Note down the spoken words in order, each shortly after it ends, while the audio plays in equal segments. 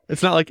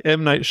It's not like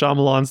M. Night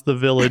Shyamalan's The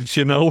Village,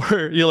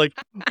 where you're like,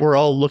 we're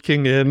all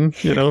looking in,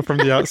 from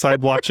the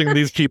outside watching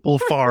these people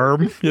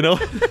farm,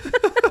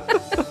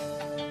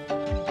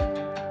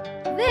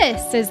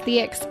 This is the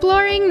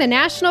Exploring the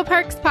National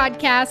Parks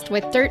podcast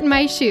with Dirt in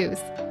My Shoes.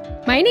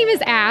 My name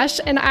is Ash,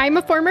 and I'm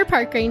a former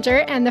park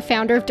ranger and the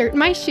founder of Dirt in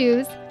My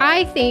Shoes.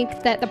 I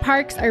think that the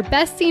parks are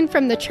best seen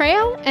from the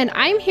trail, and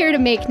I'm here to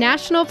make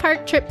national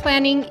park trip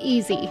planning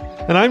easy.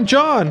 And I'm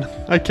John.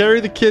 I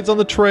carry the kids on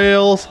the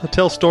trails, I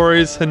tell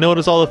stories, and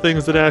notice all the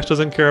things that Ash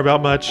doesn't care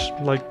about much,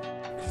 like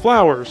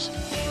flowers.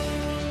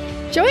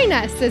 Join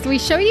us as we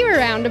show you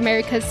around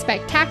America's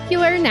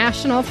spectacular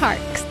national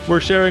parks. We're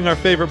sharing our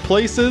favorite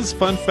places,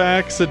 fun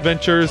facts,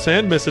 adventures,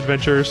 and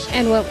misadventures.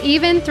 And we'll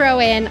even throw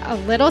in a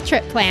little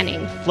trip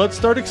planning. Let's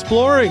start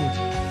exploring.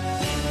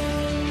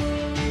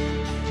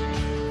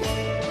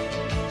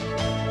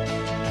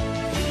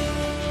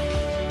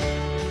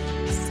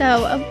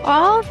 So, of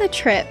all the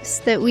trips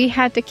that we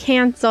had to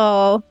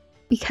cancel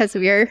because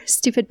of your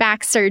stupid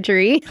back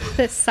surgery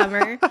this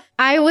summer,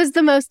 I was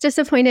the most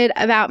disappointed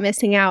about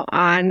missing out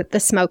on the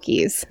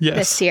Smokies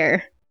this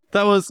year.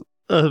 That was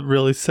a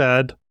really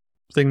sad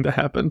thing that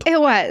happened. It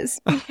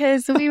was,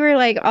 because we were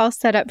all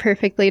set up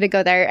perfectly to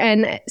go there.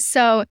 And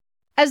so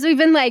as we've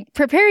been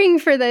preparing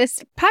for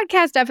this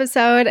podcast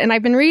episode, and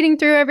I've been reading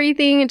through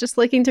everything and just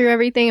looking through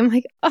everything, I'm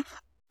like, oh,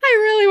 I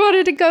really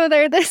wanted to go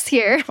there this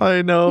year.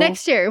 I know.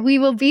 Next year, we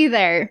will be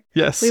there.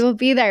 Yes. We will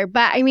be there.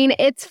 But I mean,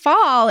 it's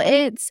fall.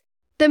 It's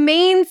the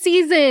main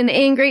season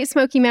in Great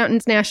Smoky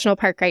Mountains National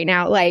Park right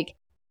now.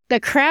 The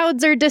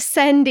crowds are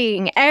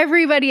descending.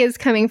 Everybody is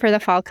coming for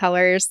the fall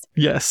colors.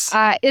 Yes.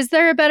 Is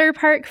there a better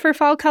park for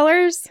fall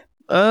colors?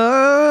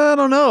 I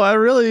don't know. I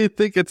really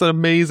think it's an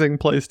amazing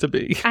place to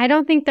be. I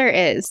don't think there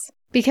is,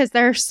 because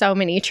there are so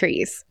many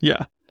trees.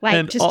 Yeah.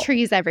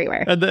 Trees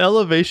everywhere. And the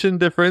elevation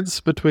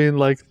difference between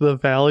the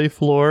valley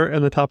floor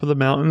and the top of the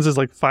mountains is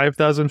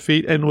 5,000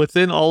 feet. And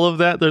within all of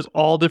that, there's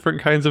all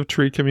different kinds of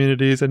tree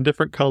communities and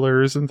different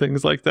colors and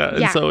things like that.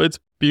 And so it's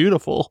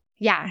beautiful.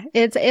 Yeah,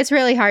 it's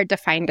really hard to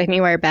find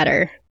anywhere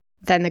better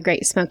than the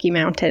Great Smoky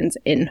Mountains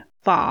in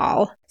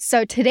fall.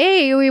 So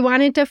today we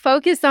wanted to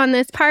focus on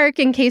this park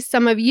in case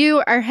some of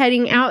you are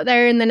heading out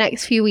there in the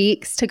next few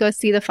weeks to go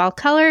see the fall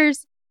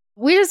colors.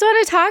 We just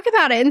want to talk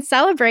about it and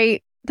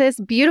celebrate this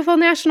beautiful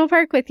national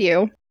park with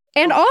you.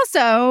 And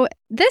also,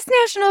 this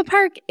national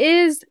park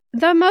is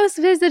the most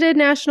visited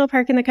national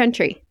park in the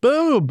country.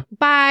 Boom!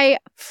 By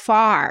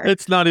far.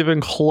 It's not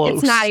even close.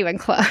 It's not even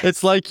close.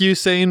 It's like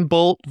Usain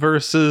Bolt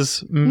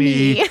versus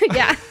me.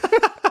 Yeah.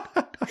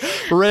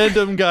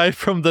 Random guy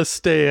from the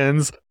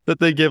stands that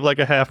they give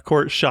a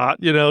half-court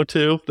shot,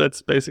 to.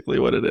 That's basically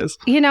what it is.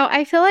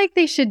 I feel like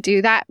they should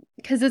do that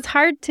because it's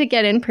hard to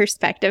get in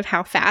perspective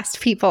how fast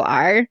people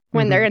are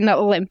when they're in the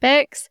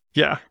Olympics.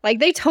 Yeah.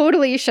 They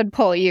totally should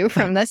pull you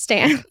from the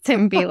stands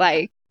and be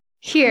like,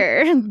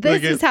 here,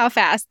 this is how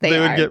fast they are. They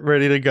would get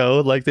ready to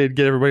go. They'd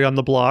get everybody on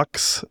the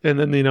blocks, and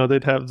then,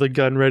 they'd have the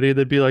gun ready.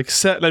 They'd be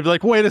set, and I'd be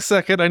like, wait a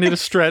second, I need to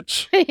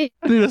stretch. I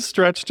need to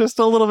stretch just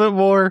a little bit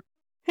more.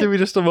 Give me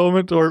just a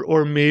moment.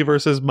 Or me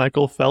versus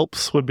Michael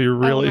Phelps would be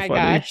really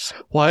funny. Gosh.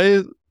 Why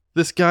is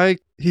this guy,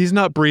 he's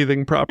not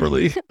breathing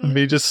properly.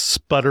 Me just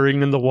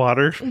sputtering in the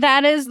water.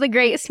 That is the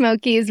Great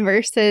Smokies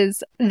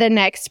versus the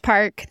next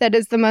park that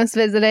is the most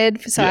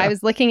visited. So I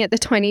was looking at the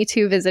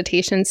 22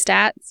 visitation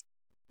stats.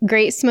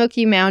 Great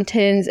Smoky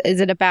Mountains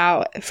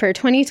for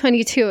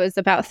 2022 is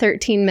about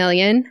 13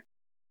 million.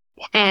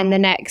 Wow. And the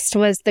next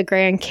was the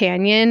Grand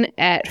Canyon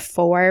at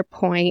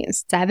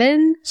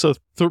 4.7. So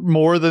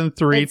more than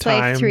three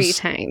times. It's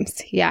 3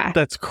 times. Yeah.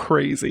 That's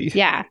crazy.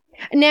 Yeah.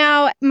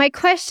 Now, my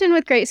question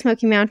with Great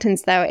Smoky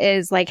Mountains, though,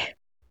 is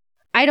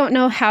I don't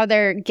know how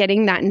they're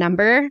getting that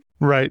number.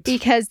 Right.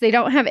 Because they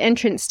don't have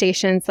entrance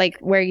stations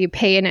where you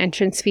pay an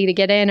entrance fee to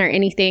get in or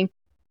anything.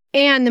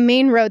 And the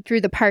main road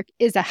through the park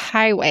is a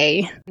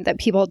highway that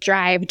people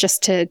drive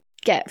just to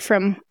get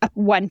from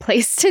one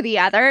place to the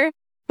other.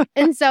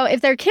 And so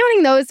if they're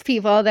counting those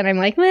people, then I'm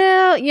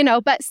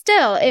but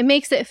still, it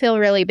makes it feel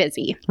really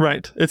busy.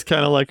 Right. It's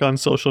kind of like on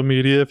social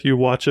media. If you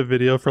watch a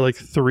video for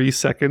 3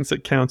 seconds,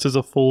 it counts as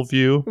a full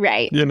view.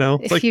 Right.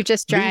 If you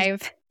just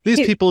drive.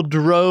 These people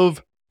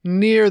drove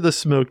near the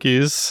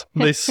Smokies.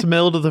 They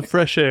smelled the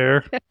fresh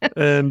air.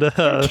 And they're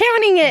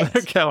counting it.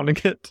 They're counting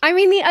it. I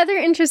mean, the other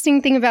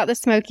interesting thing about the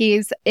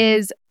Smokies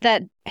is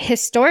that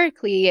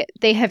historically,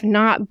 they have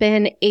not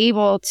been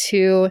able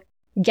to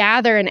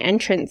gather an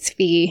entrance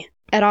fee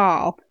at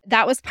all.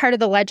 That was part of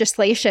the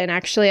legislation,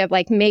 actually, of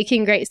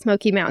making Great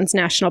Smoky Mountains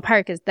National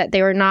Park, is that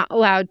they were not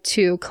allowed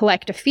to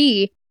collect a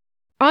fee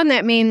on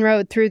that main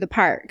road through the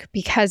park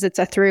because it's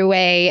a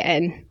throughway.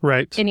 And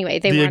right. Anyway,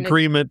 the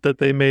agreement that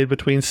they made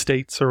between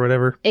states or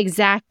whatever.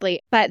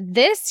 Exactly. But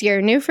this year,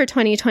 new for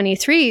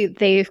 2023,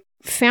 they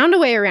found a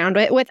way around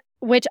it,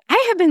 which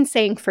I have been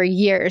saying for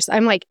years.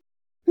 I'm like,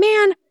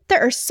 man,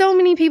 there are so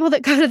many people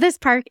that go to this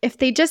park. If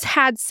they just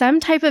had some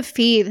type of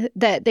fee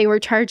that they were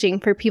charging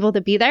for people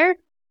to be there,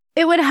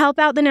 it would help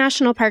out the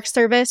National Park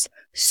Service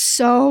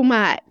so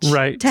much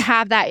to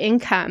have that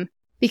income.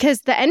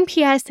 because the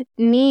NPS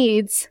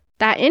needs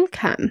that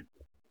income.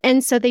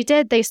 And so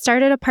they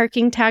started a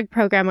parking tag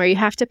program where you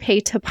have to pay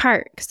to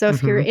park. So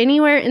if you're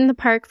anywhere in the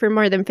park for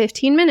more than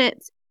 15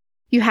 minutes,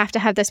 you have to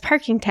have this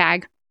parking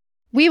tag.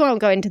 We won't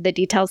go into the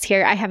details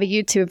here. I have a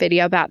YouTube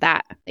video about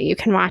that you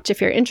can watch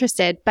if you're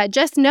interested. But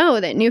just know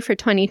that new for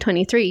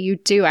 2023, you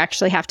do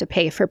actually have to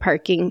pay for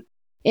parking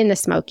in the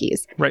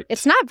Smokies. Right.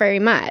 It's not very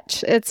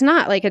much. It's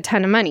not like a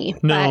ton of money,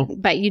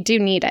 but you do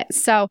need it.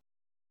 So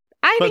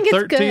I think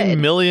it's good. 13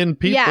 million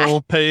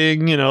people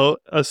paying,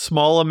 a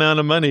small amount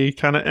of money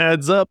kind of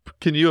adds up.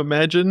 Can you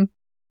imagine?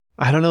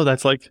 I don't know.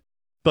 That's like a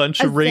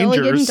bunch of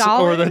rangers,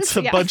 or that's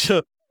a bunch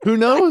of, who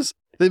knows?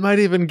 They might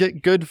even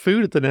get good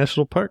food at the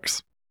national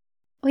parks.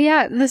 Well,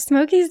 yeah, the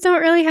Smokies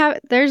don't really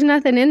there's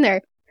nothing in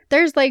there.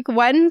 There's like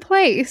one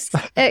place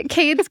at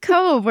Cades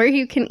Cove where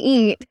you can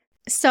eat.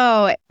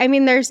 So, I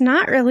mean, there's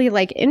not really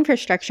like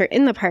infrastructure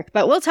in the park,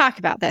 but we'll talk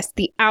about this.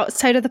 The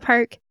outside of the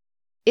park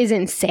is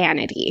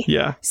insanity.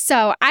 Yeah.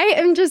 So I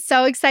am just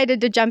so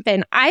excited to jump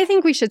in. I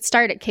think we should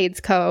start at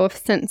Cades Cove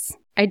since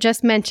I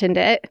just mentioned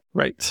it.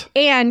 Right.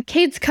 And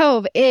Cades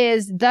Cove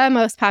is the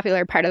most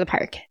popular part of the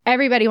park.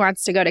 Everybody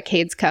wants to go to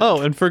Cades Cove.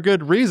 Oh, and for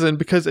good reason,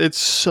 because it's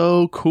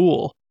so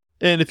cool.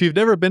 And if you've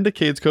never been to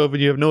Cades Cove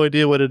and you have no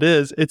idea what it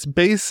is, it's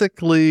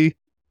basically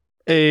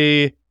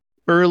a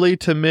early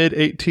to mid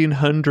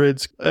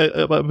 1800s,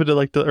 up into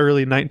like the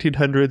early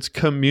 1900s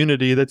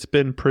community that's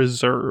been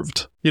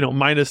preserved,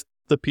 minus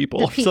the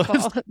people.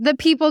 The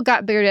people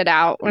got booted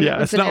out when it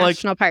was a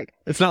national park.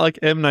 It's not like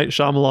M. Night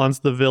Shyamalan's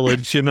The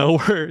Village,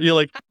 where you're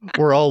like,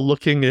 we're all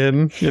looking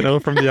in,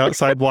 from the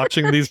outside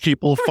watching these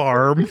people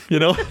farm,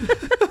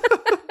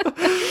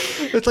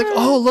 It's like,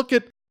 oh, look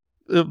at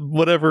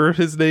whatever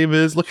his name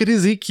is. Look at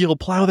Ezekiel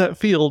plow that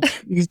field.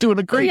 He's doing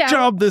a great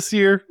job this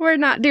year. We're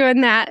not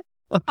doing that.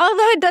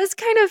 Although it does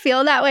kind of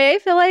feel that way, I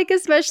feel like,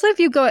 especially if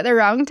you go at the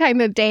wrong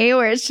time of day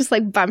where it's just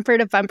like bumper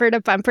to bumper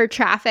to bumper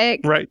traffic.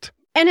 Right.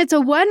 And it's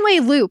a one-way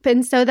loop.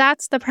 And so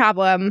that's the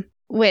problem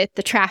with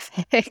the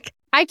traffic.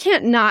 I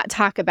can't not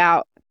talk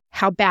about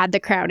how bad the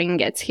crowding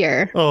gets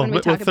here. Oh,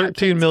 with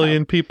 13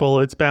 million people,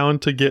 it's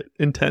bound to get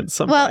intense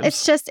sometimes.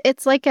 Well,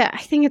 it's like I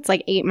think it's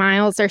like 8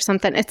 miles or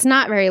something. It's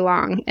not very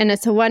long and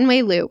it's a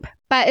one-way loop.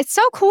 But it's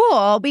so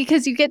cool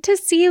because you get to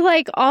see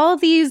like all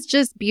these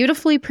just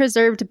beautifully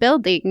preserved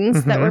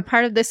buildings that were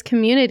part of this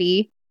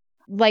community.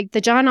 Like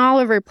the John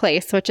Oliver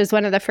Place, which is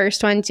one of the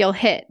first ones you'll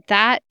hit.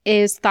 That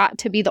is thought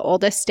to be the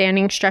oldest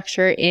standing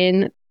structure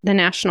in the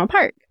national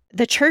park.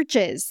 The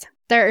churches.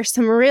 There are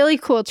some really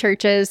cool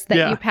churches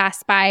that you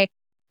pass by.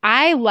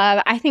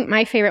 I think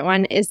my favorite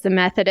one is the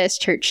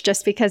Methodist church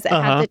just because it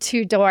had the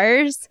 2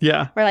 doors.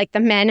 Yeah. Where like the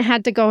men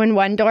had to go in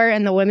one door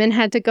and the women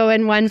had to go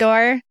in one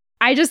door.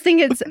 I just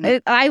think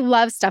I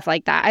love stuff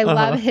like that. I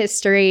love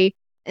history.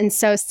 And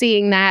so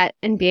seeing that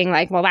and being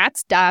like, well,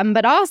 that's dumb,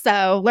 but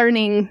also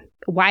learning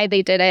why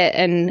they did it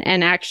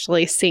and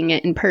actually seeing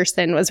it in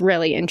person was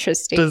really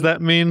interesting. Does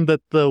that mean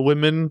that the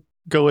women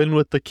go in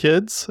with the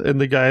kids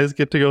and the guys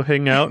get to go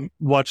hang out and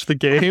watch the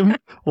game?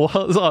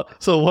 Well,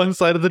 so one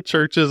side of the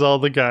church is all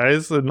the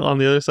guys and on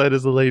the other side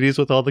is the ladies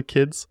with all the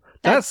kids.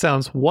 That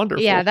sounds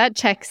wonderful. Yeah, that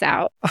checks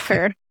out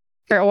for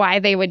why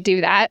they would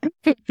do that.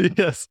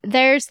 Yes.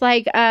 There's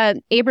like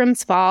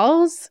Abrams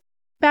Falls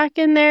back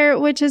in there,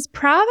 which is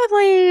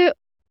probably,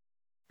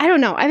 I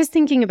don't know. I was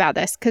thinking about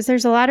this because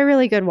there's a lot of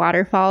really good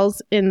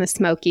waterfalls in the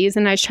Smokies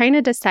and I was trying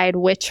to decide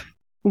which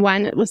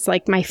one was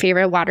like my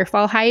favorite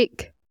waterfall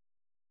hike.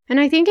 And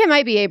I think it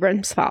might be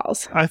Abrams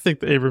Falls. I think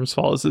the Abrams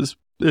Falls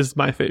is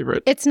my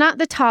favorite. It's not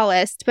the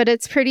tallest, but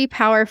it's pretty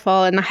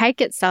powerful. And the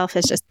hike itself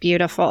is just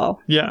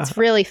beautiful. Yeah. It's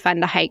really fun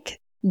to hike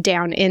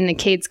down in the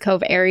Cades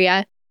Cove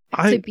area.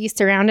 To be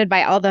surrounded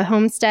by all the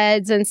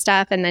homesteads and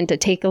stuff. And then to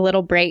take a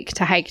little break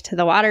to hike to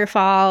the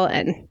waterfall.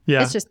 And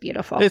it's just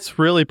beautiful. It's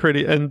really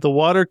pretty. And the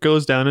water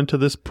goes down into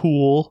this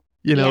pool.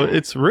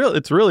 It's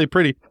really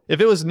pretty. If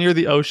it was near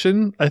the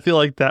ocean, I feel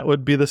like that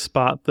would be the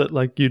spot that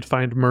like you'd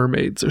find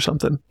mermaids or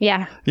something.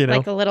 Yeah.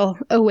 Like a little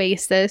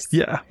oasis.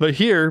 Yeah. But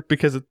here,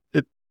 because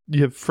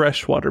you have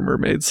freshwater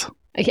mermaids.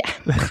 Yeah.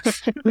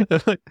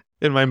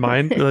 In my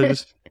mind, I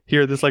just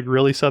hear this like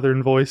really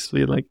southern voice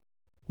being like,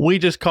 we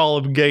just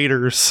call them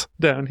gators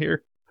down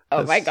here.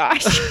 Oh my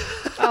gosh.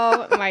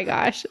 Oh my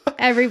gosh.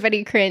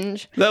 Everybody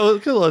cringe. That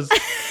was cool. I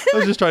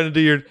was just trying to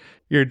do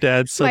your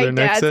dad's southern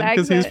accent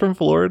because he's from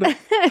Florida.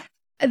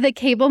 The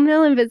Cable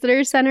Mill and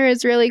Visitor Center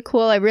is really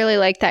cool. I really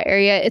like that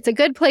area. It's a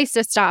good place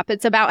to stop.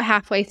 It's about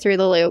halfway through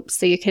the loop.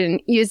 So you can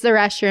use the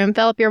restroom,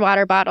 fill up your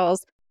water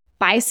bottles,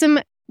 buy some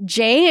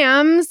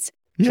jams.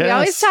 Yes. We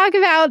always talk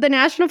about the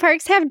national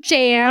parks have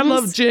jams. I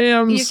love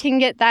jams. You can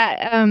get that.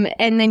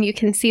 And then you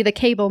can see the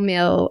cable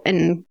mill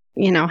and,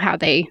 how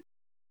they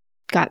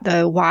got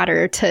the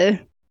water to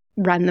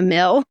run the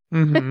mill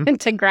and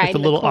to grind with the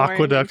little corn.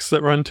 Aqueducts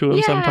that run to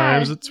them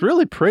sometimes. It's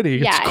really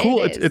pretty. It's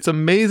cool. It's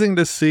amazing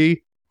to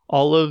see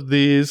all of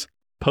these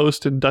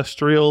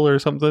post-industrial or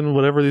something,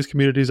 whatever these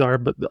communities are,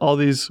 but all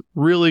these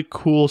really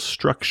cool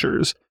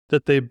structures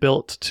that they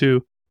built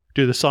to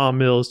do the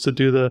sawmills, to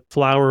do the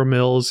flour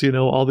mills,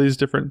 all these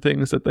different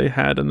things that they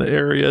had in the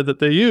area that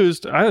they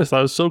used. I just thought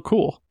it was so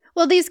cool.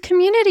 Well, these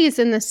communities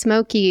in the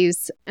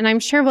Smokies, and I'm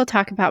sure we'll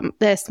talk about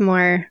this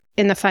more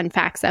in the Fun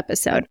Facts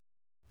episode,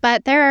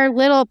 but there are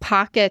little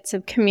pockets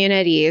of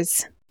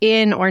communities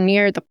in or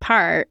near the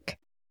park,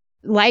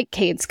 like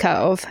Cades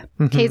Cove.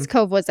 Mm-hmm. Cades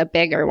Cove was a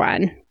bigger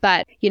one,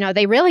 but,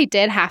 they really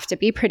did have to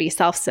be pretty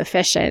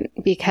self-sufficient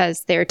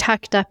because they're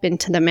tucked up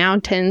into the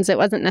mountains. It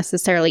wasn't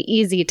necessarily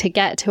easy to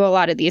get to a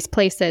lot of these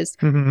places.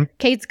 Mm-hmm.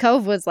 Cades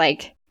Cove was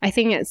like, I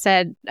think it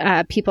said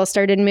people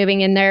started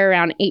moving in there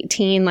around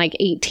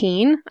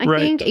 1818, I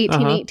think,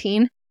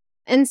 1818.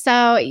 And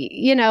so,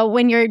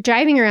 when you're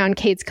driving around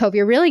Cades Cove,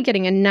 you're really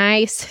getting a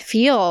nice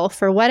feel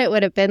for what it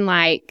would have been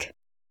like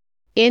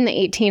in the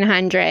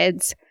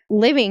 1800s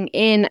living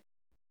in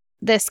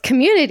this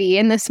community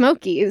in the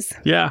Smokies.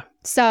 Yeah.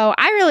 So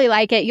I really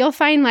like it. You'll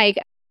find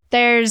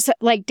there's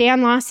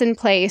Dan Lawson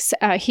Place.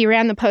 He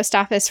ran the post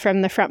office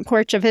from the front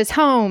porch of his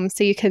home.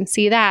 So you can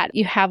see that.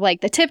 You have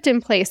the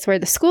Tipton Place where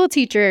the school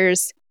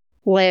teachers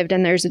lived,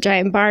 and there's a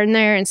giant barn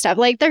there and stuff.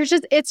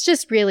 It's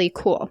just really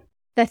cool.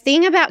 The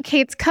thing about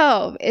Cades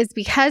Cove is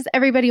because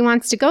everybody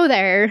wants to go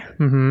there,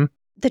 mm-hmm.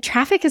 the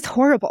traffic is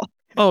horrible.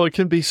 Oh, it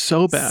can be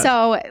so bad.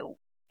 So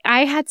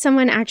I had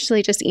someone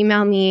actually just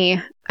email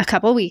me a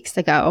couple weeks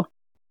ago,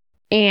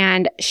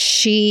 and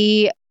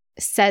she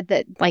said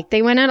that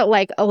they went out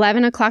at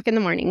 11 o'clock in the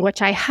morning,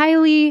 which I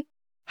highly,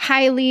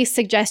 highly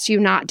suggest you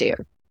not do.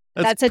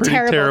 That's a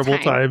terrible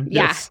time.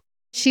 Yeah. Yes.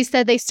 She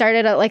said they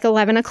started at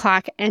 11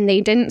 o'clock and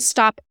they didn't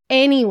stop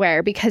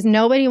anywhere because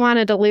nobody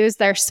wanted to lose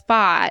their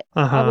spot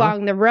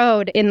along the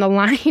road in the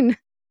line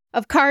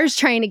of cars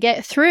trying to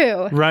get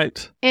through.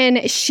 Right.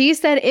 And she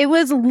said it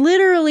was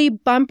literally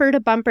bumper to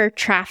bumper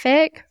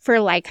traffic for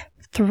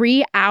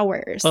 3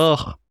 hours.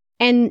 Ugh.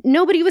 And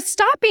nobody was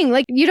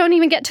stopping. You don't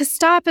even get to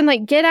stop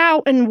and get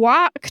out and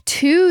walk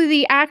to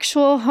the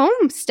actual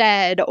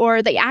homestead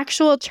or the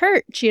actual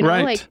church,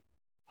 Right.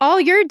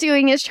 All you're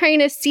doing is trying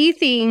to see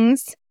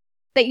things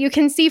that you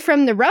can see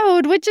from the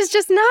road, which is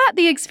just not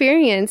the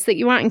experience that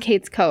you want in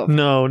Cades Cove.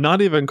 No,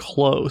 not even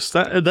close.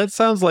 That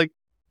sounds like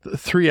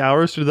 3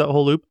 hours through that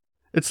whole loop.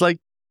 It's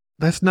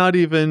that's not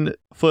even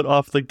foot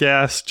off the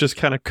gas, just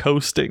kind of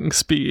coasting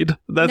speed.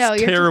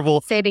 That's terrible.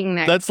 Just sitting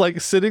there.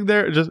 That's sitting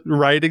there, just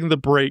riding the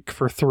brake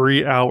for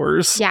 3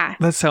 hours. Yeah.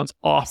 That sounds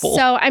awful.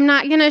 So I'm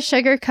not going to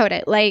sugarcoat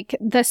it.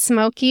 The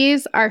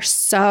Smokies are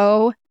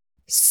so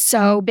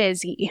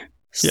busy.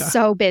 Yeah.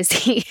 So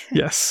busy.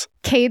 Yes.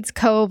 Cades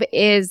Cove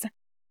is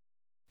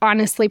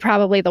honestly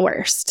probably the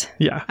worst.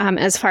 Yeah.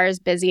 As far as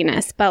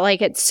busyness.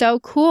 But it's so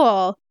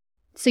cool.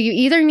 So you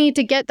either need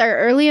to get there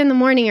early in the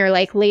morning or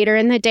later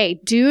in the day.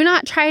 Do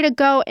not try to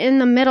go in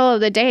the middle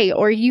of the day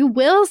or you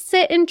will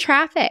sit in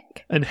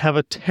traffic. And have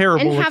a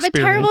terrible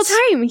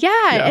time.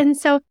 Yeah. And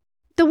so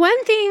the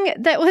one thing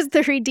that was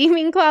the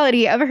redeeming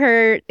quality of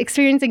her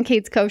experience in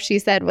Cades Cove, she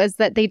said, was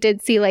that they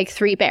did see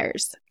 3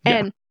 bears. Yeah.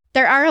 And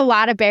there are a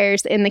lot of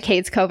bears in the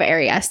Cades Cove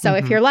area. So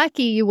if you're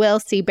lucky, you will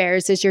see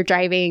bears as you're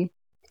driving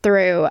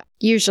through.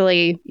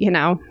 Usually,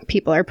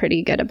 people are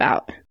pretty good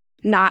about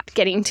not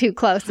getting too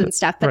close and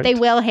stuff, but they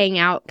will hang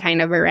out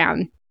kind of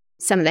around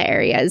some of the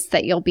areas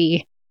that you'll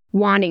be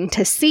wanting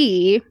to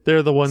see.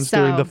 They're the ones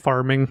doing the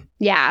farming.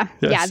 Yeah.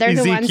 Yes. Yeah. They're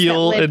Ezekiel the ones that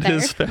live and there.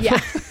 his family.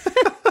 Yeah.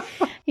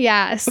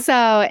 Yeah.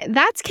 So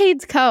that's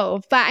Cades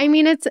Cove. But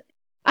it's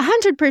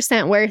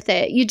 100% worth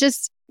it.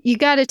 You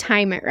got to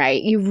time it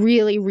right. You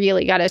really,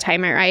 really got to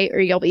time it right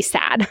or you'll be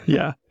sad.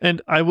 Yeah.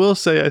 And I will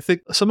say, I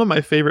think some of my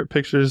favorite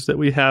pictures that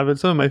we have and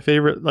some of my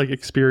favorite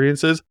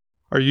experiences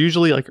are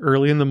usually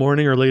early in the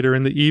morning or later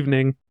in the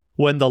evening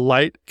when the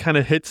light kind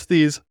of hits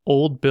these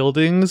old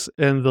buildings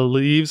and the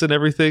leaves and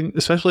everything,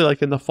 especially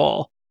in the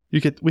fall.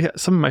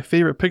 Some of my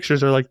favorite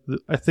pictures are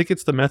I think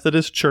it's the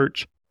Methodist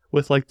church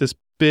with this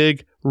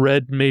big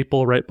red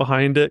maple right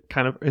behind it,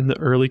 kind of in the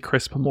early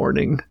crisp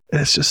morning.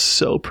 And it's just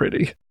so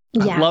pretty.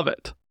 Yeah. I love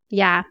it.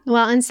 Yeah.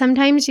 Well, and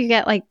sometimes you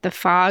get the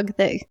fog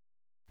the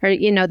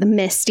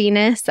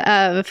mistiness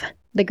of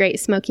the Great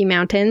Smoky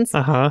Mountains,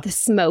 the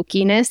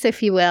smokiness,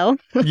 if you will.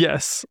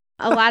 Yes.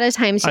 A lot of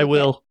times I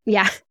will.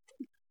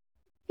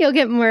 You'll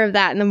get more of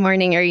that in the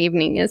morning or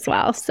evening as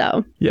well.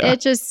 So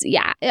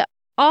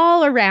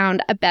all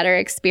around a better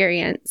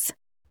experience.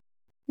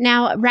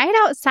 Now, right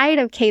outside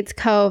of Cades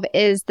Cove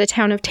is the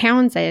town of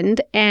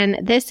Townsend, and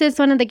this is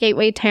one of the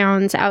gateway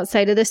towns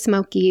outside of the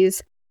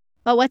Smokies.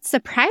 But what's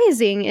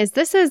surprising is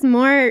this is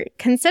more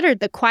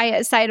considered the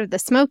quiet side of the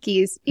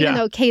Smokies. Even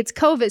though Cades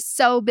Cove is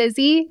so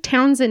busy,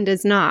 Townsend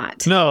is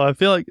not. No, I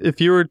feel like if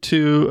you were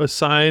to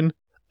assign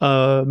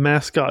a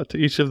mascot to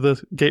each of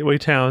the gateway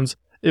towns,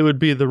 it would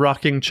be the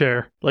rocking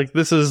chair.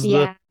 This is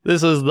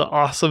the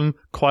awesome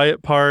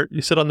quiet part.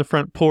 You sit on the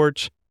front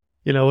porch.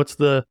 It's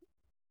the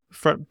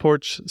front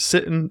porch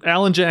sitting.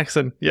 Alan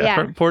Jackson. Yeah,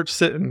 front porch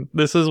sitting.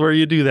 This is where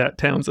you do that,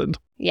 Townsend.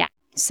 Yeah.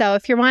 So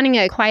if you're wanting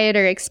a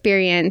quieter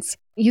experience,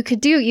 you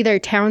could do either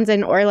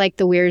Townsend or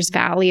the Weirs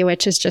Valley,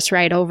 which is just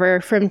right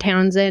over from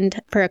Townsend,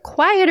 for a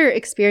quieter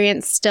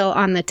experience still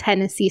on the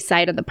Tennessee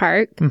side of the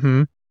park.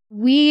 Mm-hmm.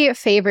 We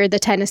favor the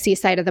Tennessee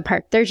side of the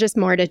park. There's just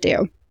more to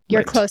do. You're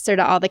Right. closer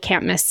to all the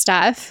can't miss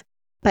stuff.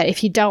 But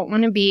if you don't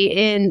want to be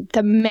in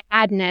the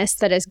madness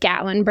that is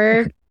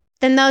Gatlinburg,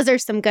 then those are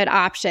some good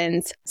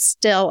options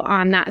still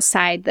on that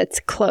side that's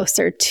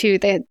closer to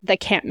the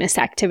can't miss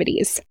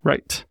activities.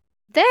 Right.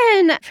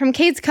 Then from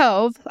Cades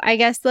Cove, I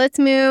guess let's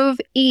move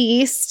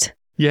east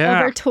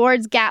Yeah. over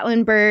towards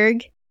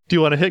Gatlinburg. Do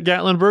you want to hit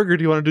Gatlinburg or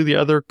do you want to do the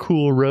other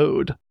cool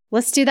road?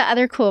 Let's do the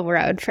other cool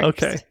road first.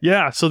 Okay.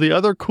 Yeah. So the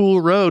other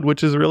cool road,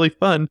 which is really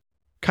fun,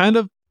 kind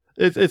of,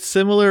 it's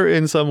similar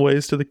in some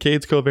ways to the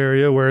Cades Cove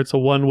area where it's a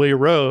one-way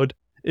road,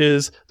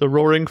 is the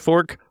Roaring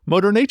Fork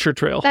Motor Nature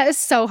Trail. That is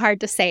so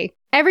hard to say.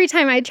 Every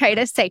time I try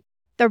to say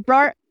the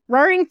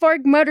Roaring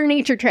Fork Motor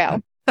Nature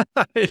Trail.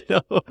 I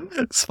know.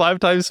 It's 5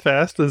 times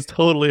fast. It's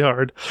totally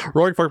hard.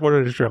 Roaring Fork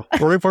Motor Nature Trail.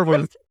 Roaring Fork.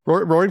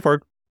 Roaring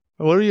Fork.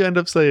 What do you end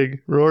up saying?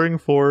 Roaring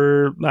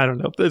for, I don't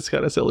know. It's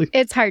kind of silly.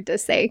 It's hard to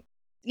say.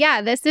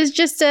 Yeah, this is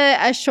just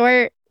a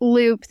short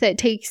loop that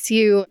takes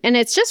you, and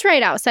it's just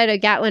right outside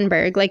of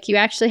Gatlinburg. Like, you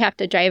actually have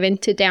to drive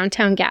into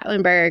downtown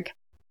Gatlinburg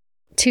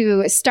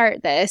to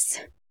start this.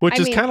 Which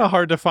I is mean, kind of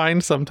hard to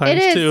find sometimes,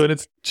 it is. too. And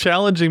it's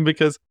challenging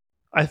because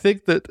I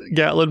think that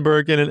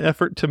Gatlinburg, in an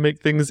effort to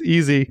make things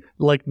easy,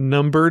 like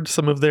numbered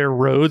some of their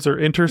roads or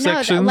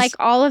intersections. No, like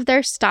all of their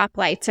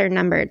stoplights are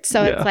numbered.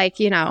 So Yeah. it's like,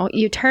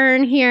 you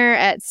turn here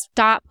at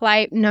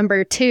stoplight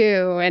number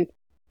 2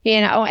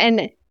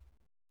 and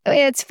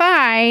it's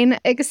fine,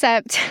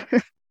 except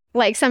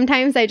like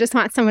sometimes I just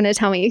want someone to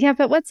tell me, yeah,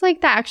 but what's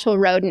like the actual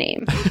road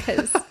name?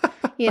 Because,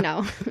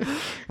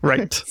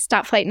 Right.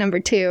 stoplight number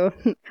 2.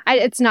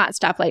 It's not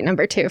stoplight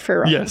number 2 for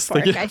Roaring Yes.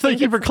 Fork. Thank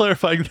you for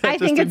clarifying that. I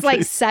think it's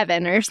like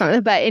 7 or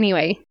something. But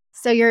anyway,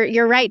 so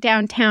you're right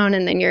downtown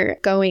and then you're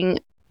going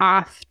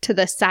off to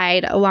the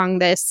side along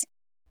this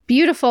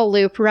beautiful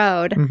loop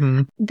road.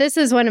 Mm-hmm. This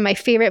is one of my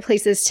favorite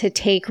places to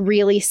take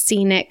really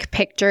scenic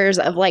pictures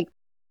of like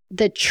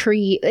the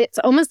tree. It's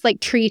almost like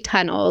tree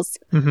tunnels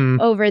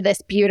Mm-hmm. over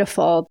this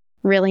beautiful,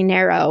 really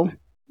narrow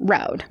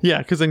road. Yeah,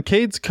 because in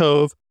Cades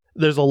Cove,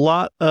 there's a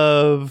lot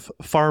of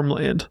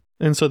farmland.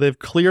 And so they've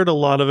cleared a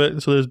lot of it.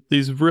 And so there's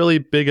these really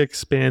big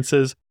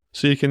expanses.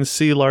 So you can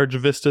see large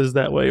vistas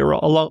that way.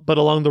 But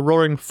along the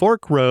Roaring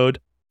Fork Road,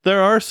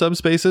 there are some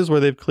spaces where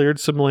they've cleared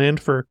some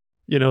land for,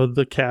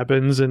 the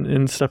cabins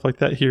and stuff like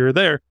that here or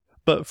there.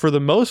 But for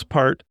the most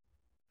part,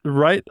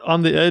 right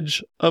on the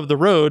edge of the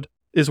road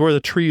is where the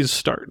trees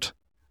start.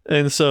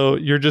 And so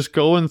you're just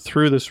going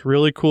through this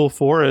really cool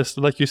forest.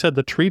 Like you said,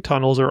 the tree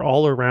tunnels are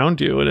all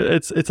around you. And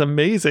it's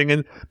amazing.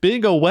 And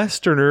being a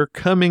Westerner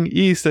coming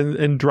east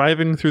and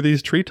driving through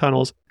these tree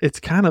tunnels, it's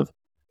kind of,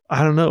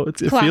 I don't know. It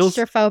feels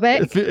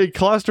claustrophobic.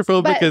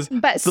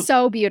 Claustrophobic but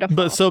so beautiful.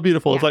 But so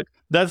beautiful. Yeah. It's like,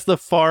 that's the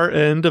far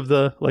end of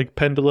the like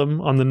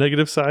pendulum on the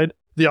negative side.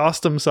 The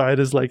awesome side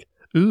is like,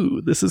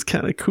 ooh, this is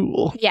kind of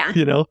cool. Yeah.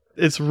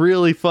 It's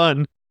really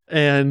fun.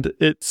 And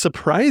it's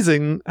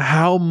surprising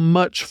how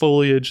much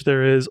foliage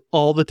there is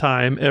all the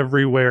time,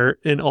 everywhere,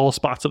 in all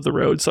spots of the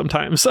road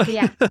sometimes.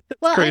 Yeah.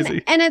 Well,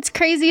 crazy. And it's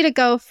crazy to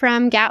go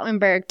from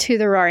Gatlinburg to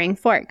the Roaring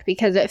Fork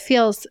because it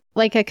feels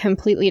like a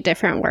completely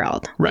different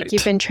world. Right. Like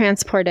you've been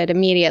transported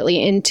immediately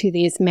into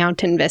these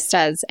mountain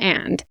vistas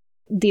and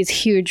these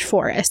huge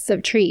forests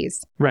of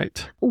trees.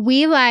 Right.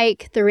 We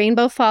like the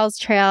Rainbow Falls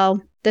Trail.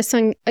 This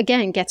one,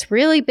 again, gets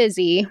really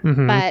busy,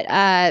 Mhm.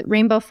 but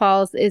Rainbow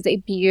Falls is a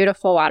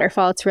beautiful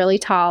waterfall. It's really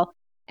tall.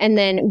 And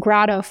then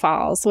Grotto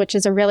Falls, which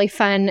is a really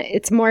fun,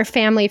 it's more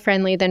family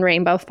friendly than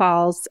Rainbow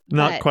Falls.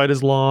 Not but quite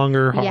as long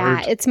or hard.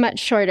 yeah, it's much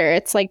shorter.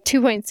 It's like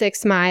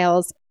 2.6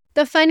 miles.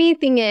 The funny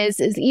thing is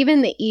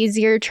even the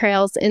easier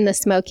trails in the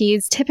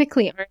Smokies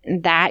typically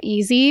aren't that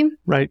easy.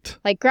 Right.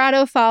 Like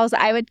Grotto Falls,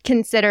 I would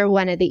consider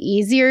one of the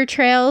easier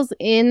trails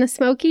in the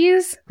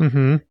Smokies,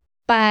 Mm-hmm.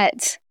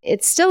 but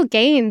it still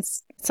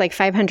gains, it's like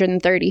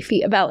 530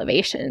 feet of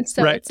elevation.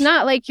 So Right. it's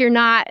not like you're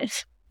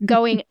not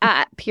going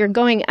up. You're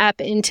going up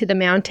into the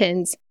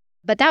mountains.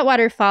 But that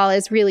waterfall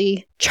is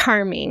really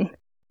charming.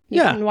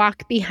 You Yeah. can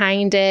walk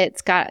behind it.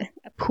 It's got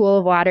a pool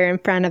of water in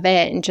front of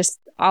it and just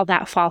all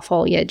that fall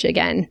foliage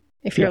again,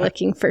 if you're Yeah.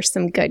 looking for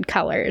some good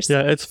colors.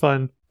 Yeah, it's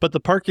fun. But the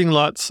parking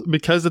lots,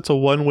 because it's a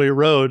one-way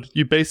road,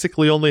 you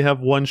basically only have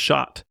one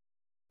shot.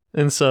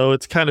 And so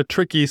it's kind of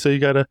tricky. So you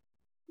got to,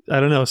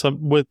 I don't know,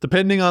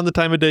 depending on the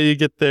time of day you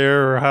get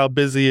there or how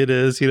busy it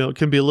is, it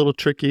can be a little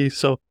tricky.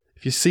 So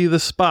if you see the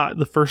spot,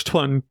 the first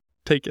one,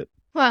 take it.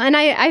 Well, and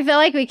I feel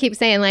like we keep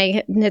saying,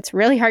 like, it's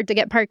really hard to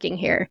get parking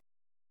here.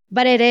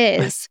 But it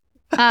is.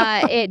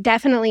 It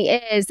definitely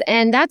is.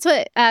 And that's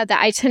what the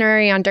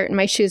itinerary on Dirt in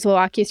My Shoes will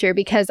walk you through,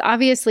 because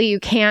obviously you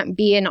can't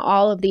be in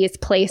all of these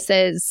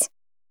places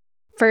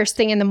first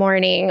thing in the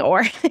morning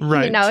or,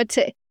 Right.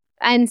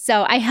 and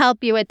so I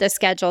help you with the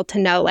schedule to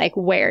know like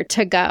where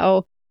to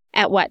go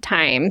at what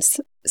times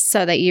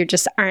so that you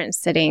just aren't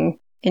sitting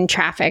in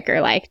traffic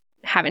or like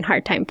having a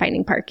hard time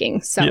finding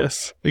parking. So,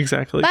 Yes,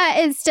 exactly. but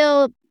it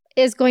still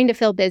is going to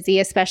feel busy,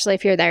 especially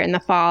if you're there in the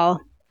fall.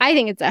 I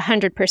think it's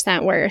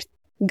 100% worth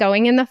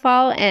going in the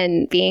fall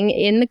and being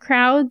in the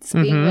crowds,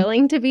 being Mhm.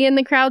 willing to be in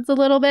the crowds a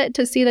little bit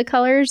to see the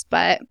colors.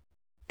 But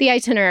the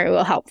itinerary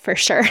will help for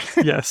sure.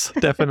 Yes,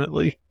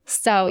 definitely.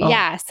 So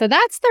so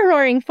that's the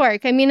Roaring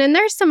Fork. I mean, and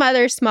there's some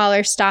other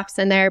smaller stops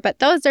in there, but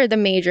those are the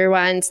major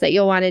ones that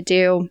you'll want to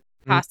do,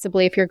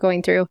 possibly if you're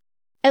going through.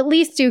 At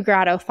least do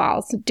Grotto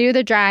Falls. Do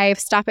the drive,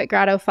 stop at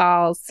Grotto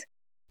Falls,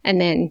 and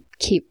then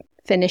keep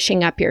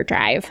finishing up your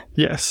drive.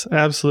 Yes,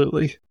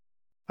 absolutely.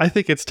 I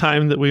think it's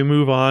time that we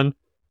move on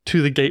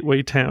to the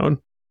gateway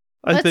town.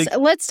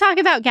 Let's talk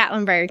about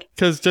Gatlinburg.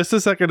 Because just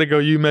a second ago,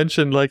 you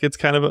mentioned like it's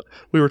kind of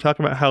we were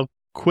talking about how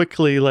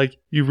quickly like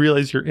you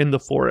realize you're in the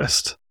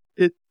forest.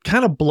 It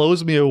kind of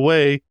blows me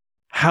away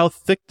how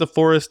thick the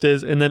forest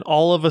is, and then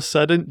all of a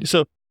sudden,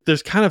 so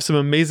there's kind of some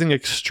amazing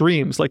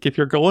extremes. Like if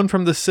you're going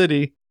from the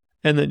city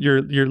and then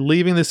you're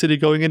leaving the city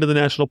going into the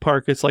national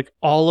park, it's like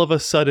all of a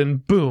sudden,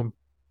 boom,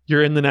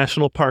 you're in the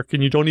national park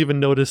and you don't even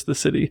notice the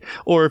city.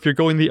 Or if you're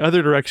going the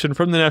other direction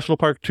from the national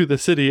park to the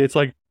city, it's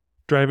like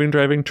driving,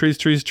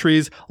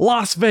 trees,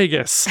 Las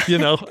Vegas, you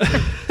know.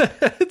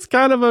 It's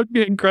kind of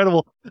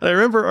incredible. I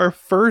remember our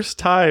first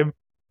time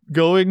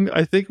going,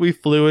 I think we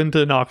flew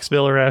into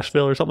Knoxville or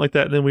Asheville or something like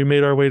that, and then we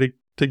made our way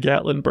to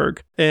Gatlinburg.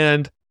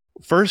 And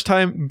first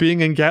time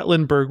being in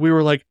Gatlinburg, we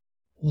were like,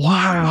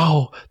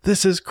 wow,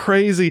 this is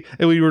crazy.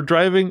 And we were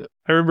driving.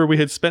 I remember we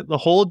had spent the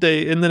whole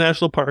day in the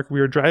national park. We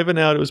were driving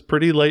out. It was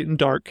pretty late and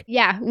dark.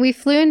 Yeah, we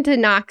flew into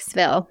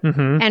Knoxville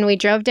and we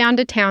drove down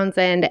to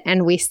Townsend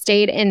and we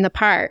stayed in the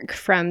park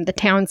from the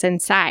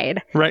Townsend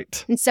side.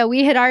 Right. And so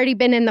we had already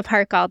been in the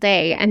park all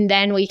day, and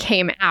then we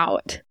came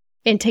out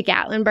into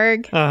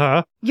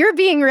Gatlinburg. You're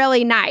being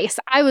really nice.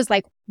 I was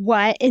like,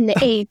 what in the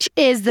H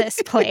is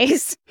this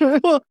place?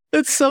 Well,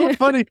 it's so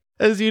funny.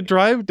 As you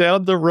drive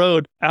down the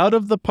road out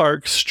of the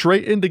park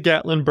straight into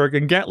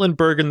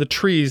Gatlinburg, and the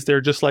trees,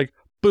 they're just like,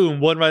 boom,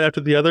 one right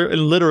after the other.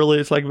 And literally,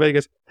 it's like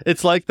Vegas.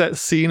 It's like that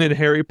scene in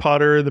Harry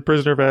Potter and the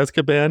Prisoner of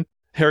Azkaban.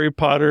 Harry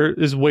Potter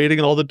is waiting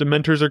and all the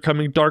Dementors are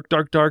coming dark,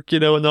 you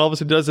know, and then all of a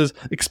sudden does is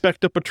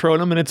Expecto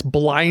Patronum and it's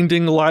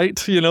blinding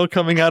light, you know,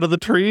 coming out of the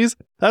trees.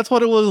 That's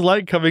what it was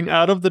like coming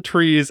out of the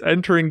trees,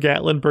 entering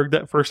Gatlinburg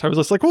that first time. I was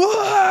just like,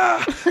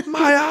 whoa,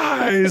 my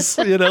eyes,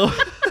 you know.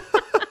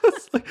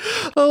 Like,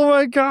 oh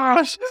my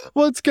gosh,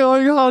 what's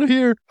going on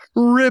here?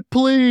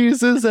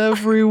 Ripley's is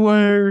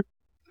everywhere.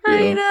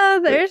 I know,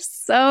 there's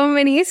so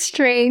many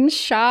strange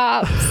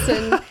shops,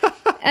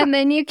 and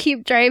then you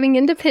keep driving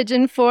into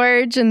Pigeon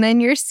Forge, and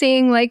then you're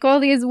seeing like all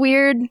these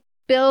weird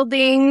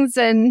buildings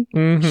and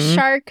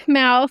shark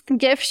mouth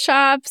gift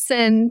shops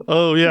and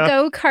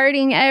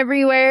go-karting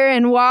everywhere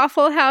and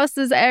Waffle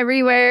Houses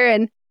everywhere.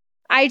 And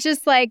I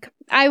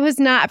was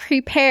not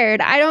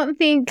prepared. I don't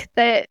think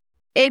that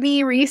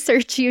any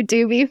research you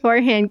do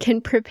beforehand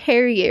can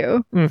prepare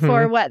you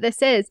for what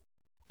this is.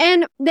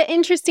 And the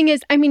interesting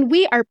is, I mean,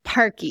 we are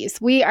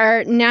parkies. We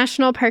are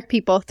national park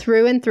people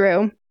through and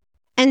through.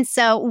 And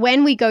so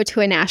when we go to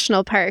a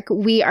national park,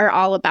 we are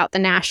all about the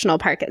national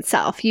park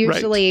itself.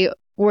 Usually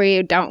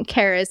we don't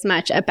care as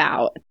much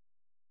about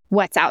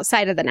what's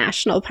outside of the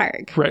national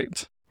park.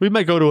 Right. We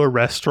might go to a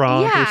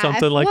restaurant or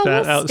something like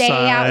that we'll outside.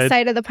 Stay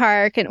outside of the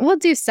park and we'll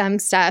do some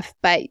stuff.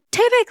 But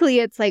typically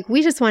it's like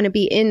we just want to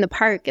be in the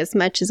park as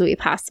much as we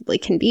possibly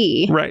can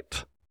be.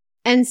 Right.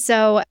 And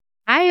so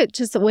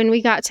when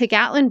we got to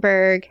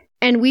Gatlinburg,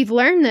 and we've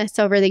learned this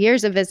over the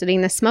years of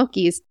visiting the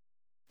Smokies,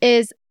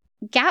 is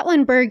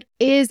Gatlinburg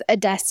is a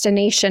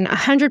destination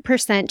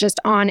 100%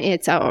 just on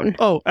its own.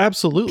 Oh,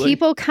 absolutely.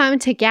 People come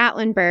to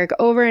Gatlinburg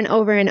over and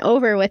over and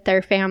over with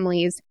their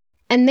families.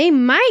 And they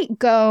might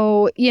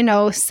go, you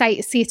know,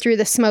 sightsee through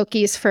the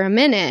Smokies for a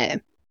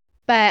minute.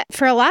 But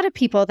for a lot of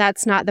people,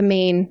 that's not the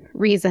main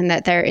reason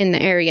that they're in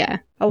the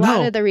area. A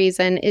lot of the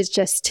reason is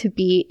just to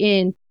be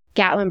in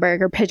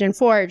Gatlinburg or Pigeon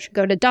Forge,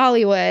 go to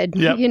Dollywood,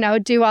 you know,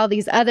 do all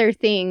these other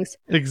things.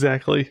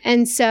 Exactly.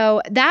 And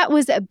so that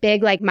was a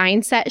big like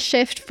mindset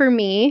shift for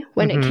me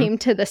when it came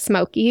to the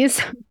Smokies.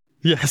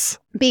 Yes.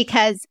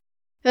 Because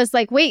it was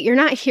like, wait, you're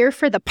not here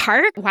for the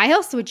park? Why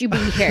else would you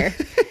be here?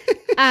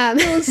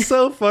 It was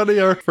so funny.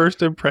 Our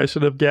first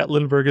impression of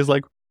Gatlinburg is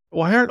like,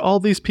 why aren't all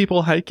these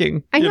people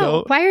hiking? I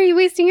know. Why are you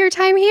wasting your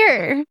time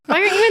here? Why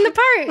aren't you in the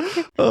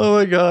park? Oh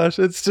my gosh.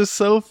 It's just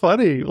so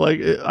funny.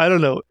 Like, I don't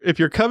know. If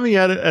you're coming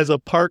at it as a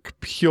park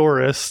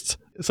purist,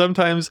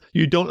 sometimes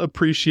you don't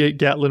appreciate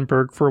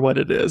Gatlinburg for what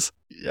it is.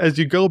 As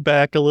you go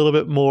back a little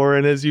bit more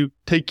and as you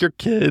take your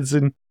kids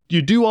and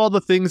you do all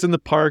the things in the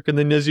park, and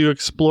then as you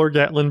explore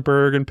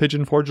Gatlinburg and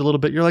Pigeon Forge a little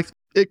bit, you're like,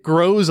 it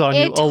grows on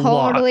you a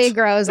lot. It totally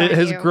grows on you. It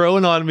has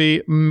grown on me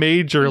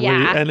majorly,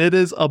 and it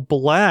is a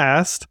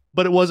blast,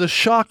 but it was a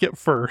shock at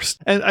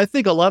first. And I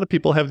think a lot of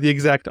people have the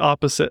exact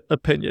opposite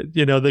opinion.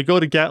 You know, they go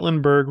to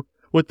Gatlinburg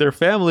with their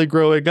family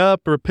growing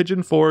up or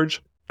Pigeon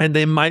Forge, and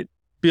they might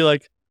be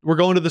like, we're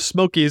going to the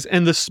Smokies.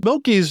 And the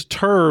Smokies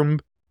term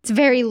it's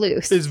very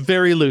loose. Is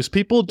very loose.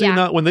 People do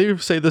not, when they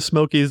say the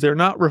Smokies, they're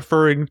not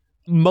referring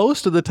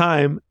most of the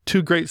time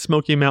to Great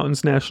Smoky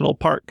Mountains National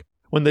Park.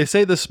 When they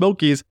say the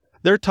Smokies,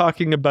 they're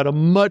talking about a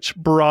much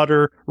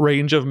broader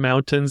range of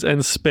mountains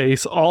and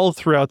space all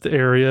throughout the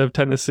area of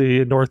Tennessee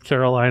and North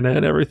Carolina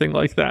and everything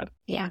like that.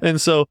 Yeah. And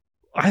so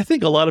I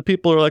think a lot of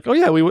people are like, oh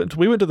yeah, we went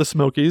to the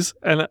Smokies,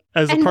 and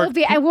as a park,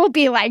 we'll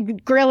be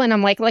like grilling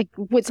them like,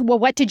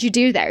 what did you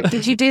do there?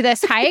 Did you do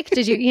this hike?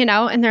 Did you,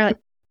 and they're like,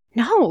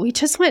 no, we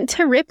just went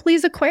to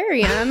Ripley's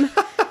Aquarium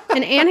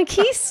and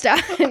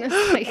Anakista. And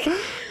it's like,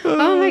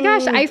 oh my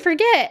gosh, I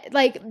forget.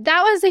 Like,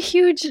 that was a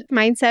huge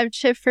mindset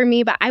shift for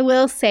me. But I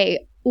will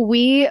say,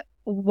 we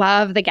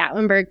love the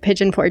Gatlinburg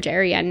Pigeon Forge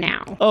area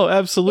now. Oh,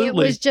 absolutely.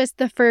 It was just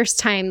the first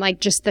time, like,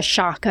 just the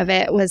shock of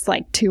it was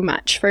like too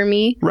much for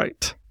me.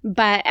 Right.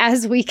 But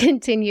as we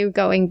continue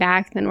going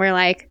back, then we're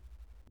like,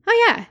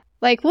 oh yeah,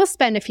 like we'll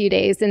spend a few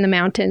days in the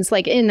mountains,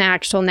 like in the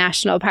actual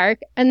national park,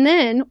 and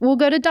then we'll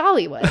go to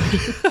Dollywood.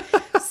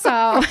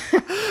 So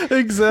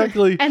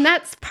exactly. And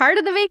that's part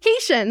of the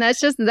vacation.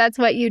 That's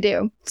what you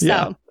do. So.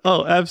 Yeah.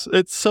 Oh,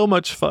 it's so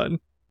much fun.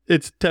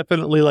 It's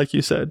definitely, like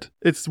you said,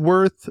 it's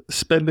worth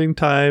spending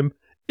time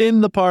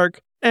in the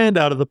park and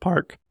out of the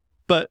park.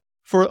 But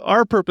for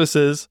our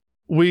purposes,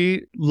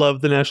 we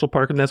love the national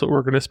park, and that's what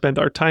we're going to spend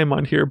our time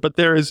on here. But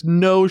there is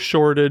no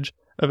shortage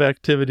of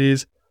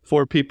activities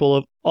for people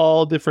of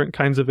all different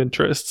kinds of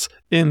interests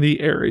in the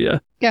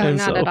area. Yeah,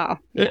 not at all.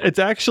 Yeah. It's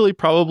actually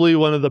probably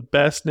one of the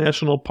best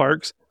national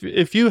parks.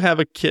 If you have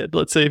a kid,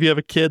 let's say if you have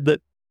a kid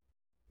that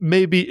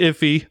may be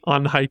iffy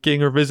on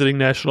hiking or visiting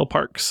national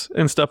parks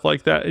and stuff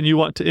like that, and you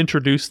want to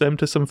introduce them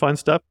to some fun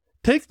stuff,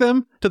 take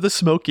them to the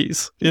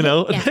Smokies,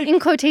 Yeah, in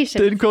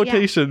quotations. In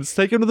quotations.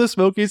 Yeah. Take them to the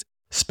Smokies,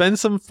 spend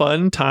some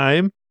fun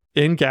time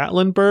in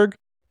Gatlinburg,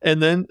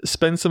 and then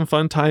spend some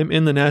fun time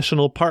in the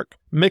national park.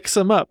 Mix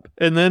them up,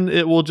 and then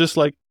it will just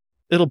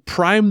it'll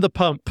prime the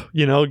pump,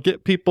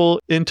 get people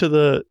into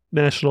the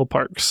national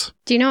parks.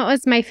 Do you know what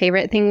was my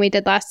favorite thing we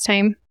did last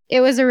time?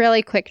 It was a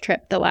really quick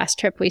trip, the last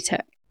trip we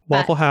took.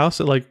 Waffle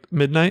House at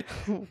midnight?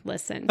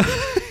 Listen.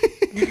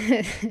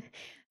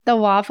 The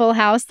Waffle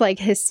House,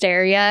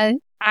 hysteria.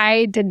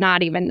 I did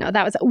not even know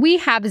that was... We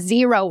have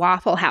 0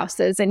 Waffle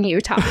Houses in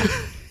Utah.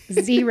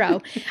 0.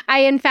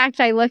 In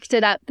fact, I looked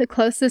it up. The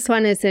closest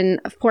one is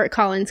in Fort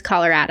Collins,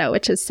 Colorado,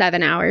 which is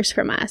 7 hours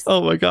from us.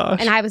 Oh my gosh.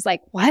 And I was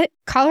like, what?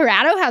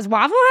 Colorado has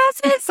Waffle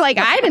Houses? I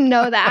didn't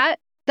know that.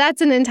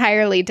 That's an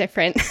entirely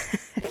different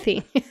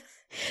thing. But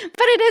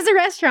it is a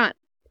restaurant.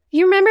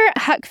 You remember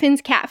Huck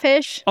Finn's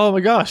Catfish? Oh my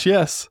gosh,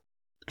 yes.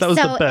 That was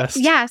the best.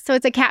 Yeah, so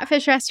it's a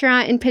catfish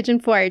restaurant in Pigeon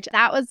Forge.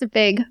 That was a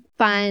big,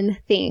 fun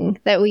thing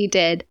that we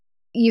did.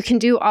 You can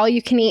do all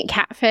you can eat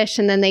catfish,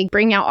 and then they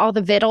bring out all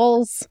the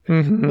vittles,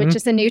 which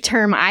is a new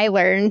term I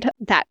learned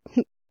that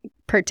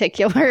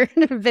particular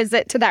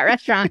visit to that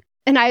restaurant.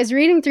 And I was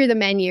reading through the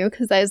menu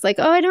because I was like,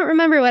 oh, I don't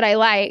remember what I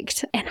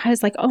liked. And I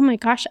was like, oh my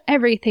gosh,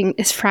 everything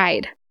is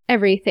fried.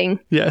 Everything.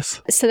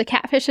 Yes. So the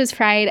catfish is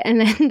fried,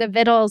 and then the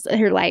vittles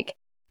are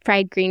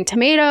fried green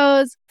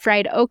tomatoes,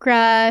 fried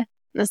okra.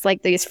 It's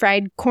these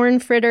fried corn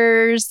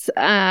fritters,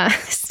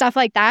 stuff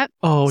like that.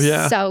 Oh,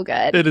 yeah. So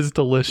good. It is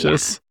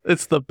delicious. Yeah.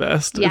 It's the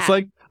best. Yeah. It's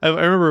I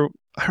remember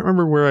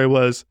where I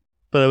was,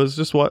 but I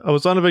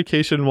was on a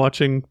vacation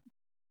watching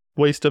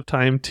waste of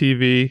time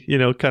TV,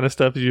 kind of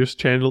stuff. You just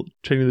changing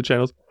the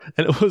channels.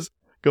 And it was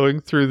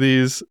going through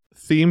these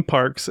theme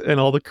parks and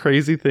all the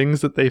crazy things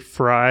that they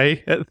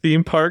fry at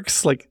theme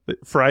parks.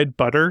 Fried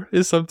butter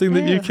is something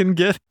that you can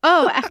get.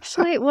 Oh,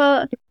 actually,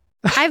 well...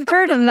 I've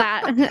heard of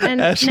that,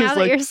 and Ash now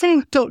that you're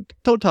saying, don't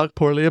talk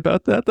poorly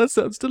about that. That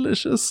sounds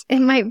delicious. It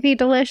might be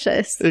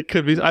delicious. It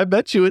could be. I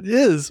bet you it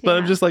is. But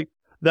I'm just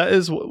that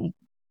is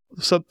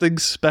something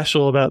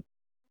special about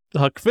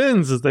Huck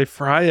Finn's is they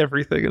fry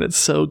everything, and it's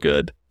so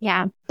good.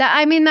 Yeah,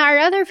 our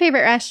other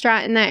favorite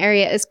restaurant in that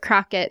area is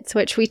Crockett's,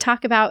 which we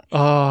talk about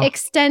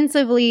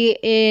extensively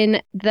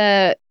in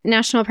the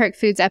National Park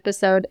Foods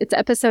episode. It's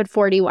episode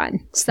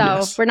 41,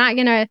 so we're not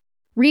gonna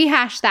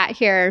rehash that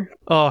here.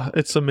 Oh,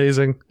 it's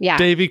amazing. Yeah.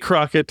 Davy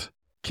Crockett,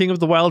 king of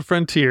the wild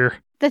frontier.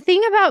 The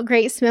thing about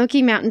Great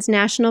Smoky Mountains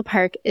National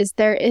Park is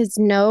there is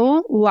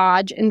no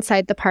lodge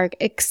inside the park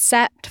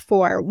except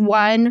for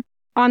one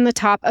on the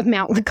top of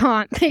Mount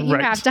LeConte that you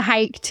have to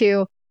hike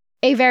to,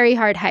 a very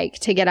hard hike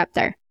to get up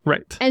there.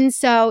 Right. And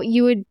so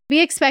you would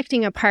be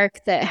expecting a park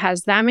that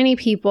has that many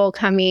people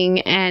coming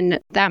and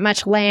that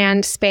much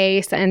land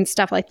space and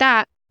stuff like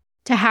that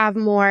to have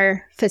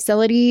more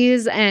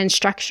facilities and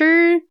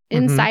structure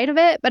inside of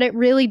it, but it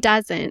really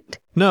doesn't.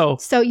 No.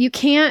 So you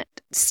can't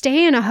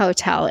stay in a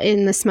hotel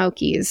in the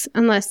Smokies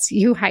unless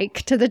you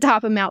hike to the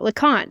top of Mount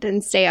LeConte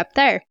and stay up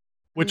there.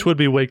 Which would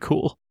be way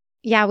cool.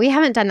 Yeah, we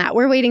haven't done that.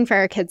 We're waiting for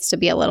our kids to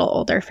be a little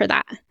older for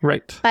that.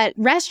 Right. But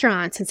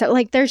restaurants and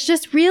so there's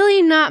just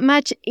really not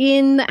much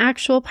in the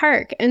actual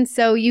park. And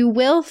so you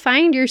will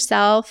find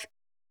yourself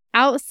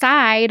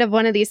outside of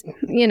one of these,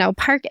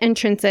 park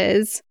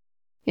entrances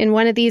in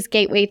one of these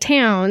gateway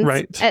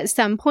towns at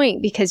some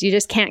point because you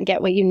just can't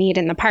get what you need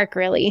in the park,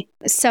 really.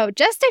 So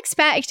just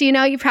expect,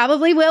 you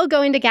probably will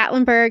go into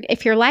Gatlinburg.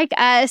 If you're like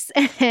us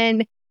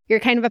and you're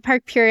kind of a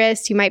park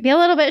purist, you might be a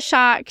little bit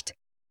shocked,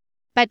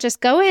 but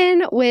just go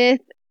in with,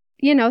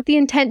 the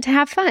intent to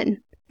have fun.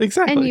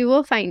 Exactly. And you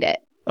will find it.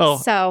 Oh.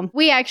 So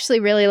we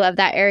actually really love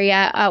that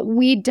area.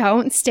 We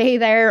don't stay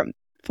there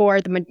for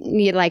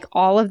like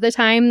all of the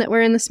time that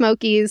we're in the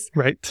Smokies.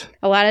 Right.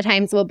 A lot of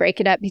times we'll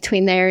break it up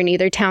between there and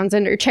either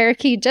Townsend or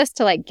Cherokee just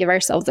to like give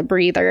ourselves a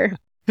breather.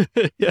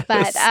 Yes.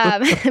 But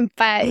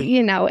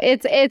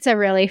it's a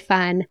really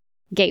fun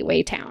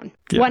gateway town.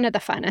 Yeah. One of the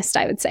funnest,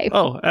 I would say.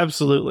 Oh,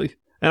 absolutely.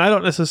 And I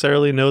don't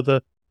necessarily know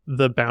the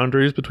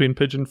boundaries between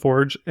Pigeon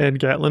Forge and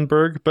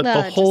Gatlinburg, but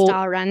the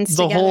all runs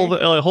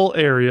together. whole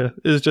area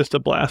is just a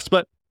blast.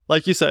 But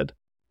like you said,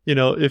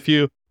 if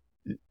you're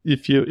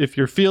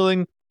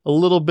feeling a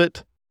little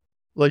bit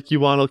like you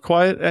want a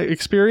quiet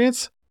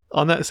experience,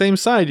 on that same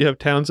side you have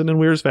Townsend and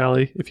Weirs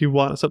Valley. If you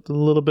want something a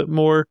little bit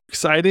more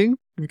exciting,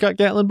 you've got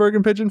Gatlinburg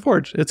and Pigeon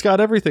Forge. It's got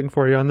everything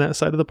for you on that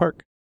side of the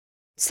park.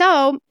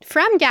 So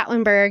from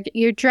Gatlinburg,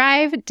 you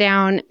drive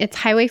down. It's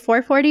Highway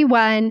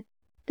 441.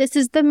 This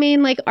is the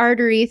main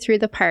artery through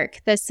the park.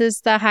 This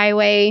is the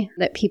highway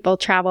that people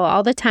travel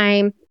all the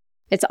time.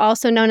 It's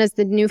also known as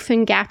the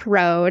Newfound Gap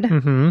Road.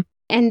 Mm-hmm.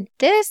 And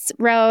this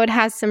road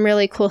has some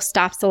really cool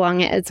stops along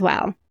it as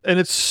well. And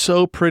it's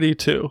so pretty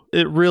too.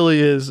 It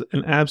really is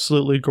an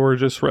absolutely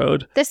gorgeous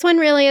road. This one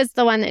really is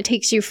the one that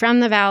takes you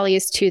from the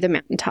valleys to the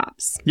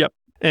mountaintops. Yep.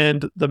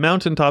 And the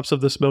mountaintops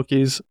of the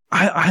Smokies,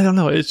 I don't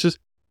know. It's just,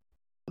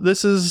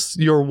 this is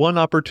your one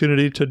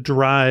opportunity to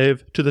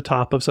drive to the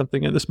top of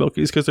something in the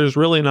Smokies, because there's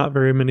really not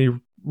very many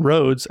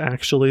roads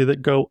actually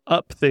that go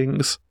up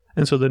things.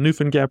 And so the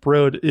Newfound Gap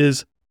Road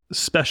is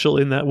special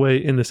in that way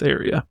in this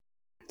area.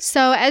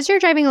 So as you're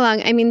driving along,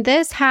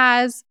 this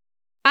has,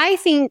 I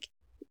think,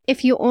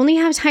 if you only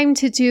have time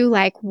to do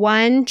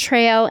one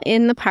trail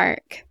in the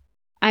park,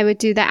 I would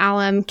do the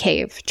Alum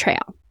Cave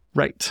Trail.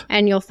 Right.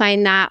 And you'll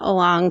find that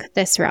along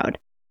this road.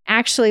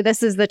 Actually,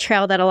 this is the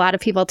trail that a lot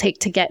of people take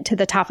to get to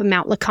the top of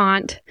Mount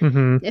LeConte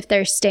if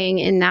they're staying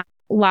in that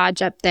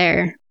lodge up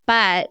there.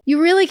 But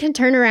you really can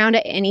turn around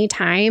at any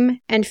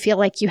time and feel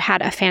like you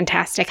had a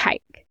fantastic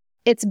hike.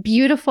 It's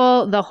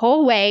beautiful the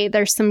whole way.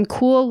 There's some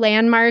cool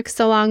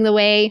landmarks along the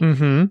way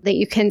that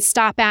you can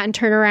stop at and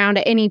turn around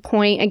at any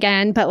point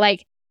again. But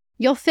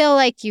you'll feel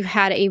like you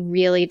had a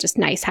really just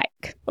nice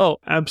hike. Oh,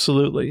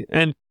 absolutely.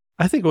 And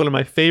I think one of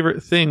my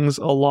favorite things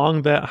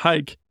along that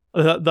hike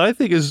that I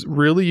think is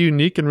really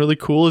unique and really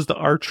cool is the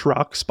Arch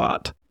Rock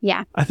spot.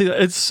 Yeah. I think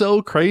it's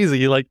so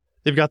crazy.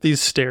 They've got these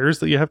stairs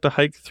that you have to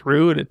hike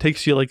through, and it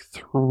takes you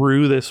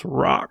through this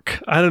rock.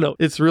 I don't know.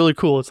 It's really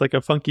cool. It's like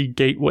a funky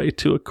gateway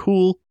to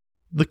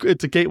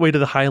it's a gateway to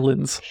the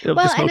highlands of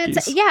the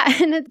Smokies.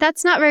 And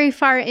that's not very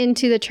far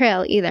into the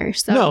trail either.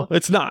 So no,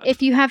 it's not.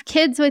 If you have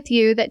kids with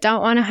you that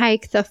don't want to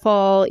hike the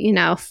full,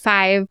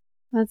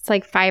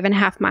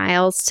 5.5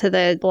 miles to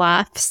the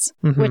bluffs,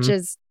 which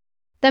is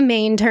the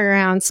main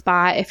turnaround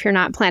spot if you're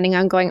not planning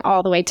on going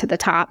all the way to the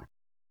top.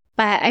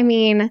 But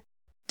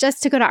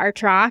just to go to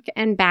Arch Rock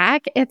and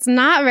back, it's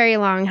not a very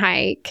long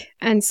hike.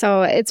 And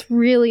so it's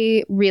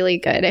really, really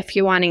good if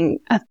you're wanting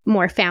a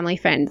more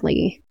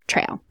family-friendly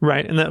trail.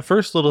 Right. And that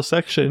first little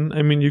section,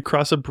 you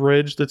cross a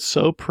bridge that's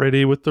so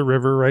pretty with the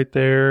river right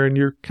there, and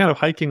you're kind of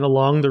hiking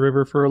along the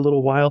river for a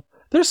little while.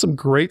 There's some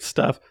great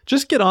stuff.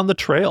 Just get on the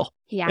trail.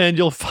 Yeah. And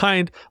you'll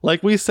find,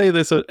 like we say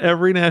this at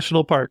every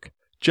national park,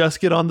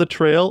 just get on the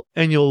trail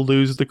and you'll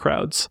lose the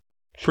crowds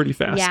pretty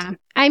fast. Yeah.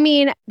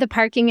 The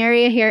parking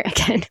area here,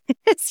 again,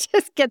 it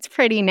just gets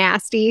pretty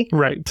nasty.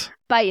 Right.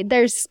 But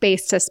there's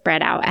space to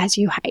spread out as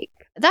you hike.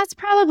 That's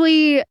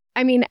probably,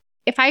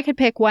 if I could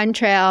pick one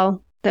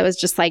trail that was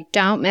just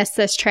don't miss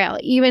this trail,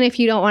 even if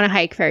you don't want to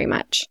hike very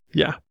much.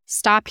 Yeah.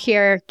 Stop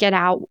here, get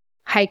out,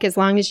 hike as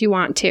long as you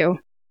want to,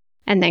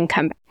 and then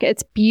come back.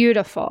 It's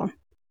beautiful.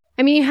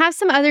 You have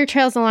some other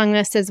trails along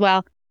this as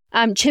well.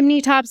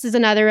 Chimney Tops is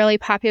another really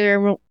popular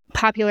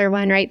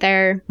one right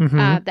there.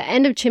 The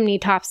end of Chimney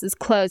Tops is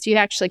closed. You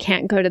actually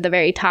can't go to the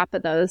very top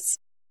of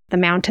the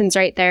mountains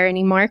right there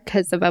anymore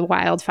because of a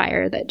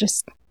wildfire that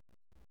just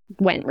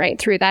went right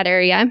through that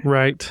area.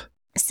 Right.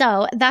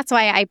 So that's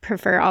why I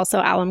prefer also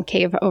Alum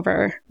Cave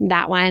over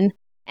that one.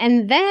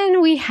 And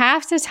then we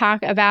have to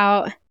talk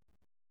about,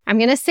 I'm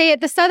going to say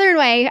it the Southern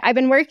way. I've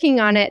been working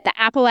on it, the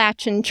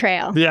Appalachian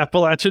Trail. The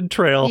Appalachian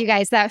Trail. You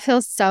guys, that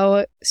feels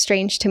so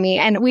strange to me.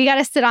 And we got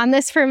to sit on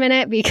this for a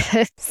minute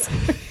because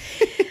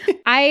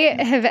I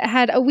have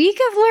had a week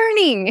of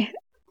learning.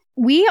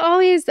 We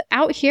always,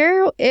 out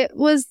here, it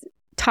was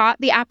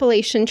taught the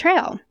Appalachian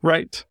Trail.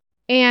 Right.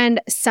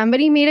 And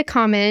somebody made a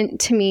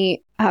comment to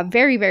me,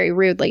 very, very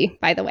rudely,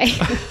 by the way.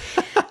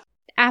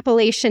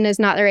 Appalachian is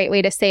not the right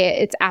way to say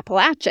it. It's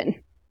Appalachian.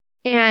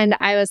 And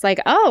I was like,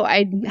 oh,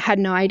 I had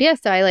no idea.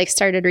 So I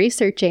started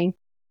researching.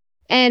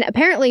 And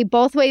apparently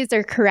both ways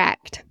are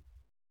correct.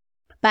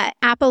 But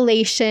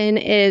Appalachian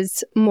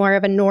is more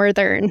of a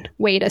northern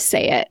way to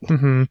say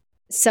it.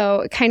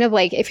 So kind of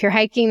if you're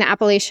hiking the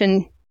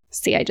Appalachian,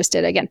 see, I just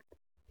did it again.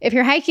 If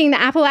you're hiking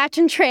the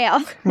Appalachian Trail,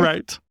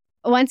 right.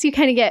 Once you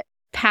kind of get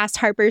past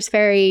Harper's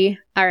Ferry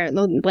or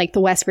the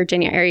West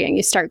Virginia area and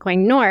you start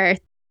going north,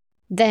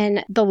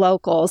 then the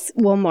locals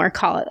will more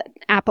call it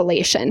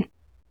Appalachian.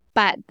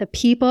 But the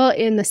people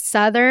in the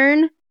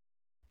southern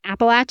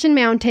Appalachian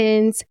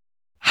Mountains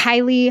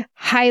highly,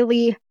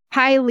 highly,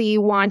 highly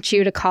want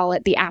you to call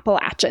it the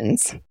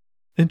Appalachians.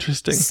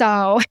 Interesting.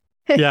 So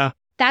Yeah.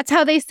 that's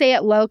how they say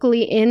it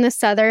locally in the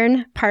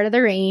southern part of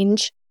the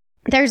range.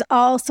 There's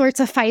all sorts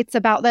of fights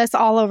about this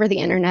all over the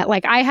internet.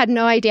 Like, I had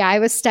no idea. I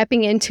was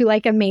stepping into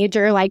like a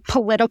major like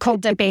political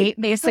debate,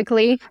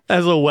 basically.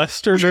 As a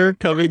Westerner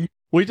coming,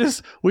 we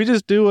just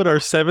do what our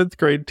 7th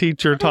grade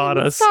teacher taught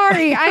us.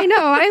 Sorry, I know.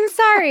 I'm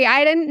sorry.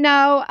 I didn't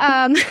know.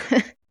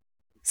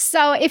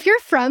 So if you're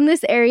from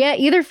this area,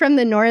 either from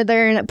the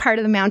northern part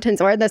of the mountains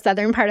or the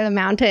southern part of the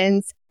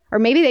mountains, or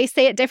maybe they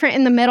say it different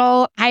in the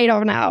middle, I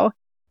don't know.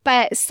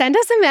 But send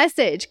us a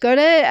message. Go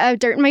to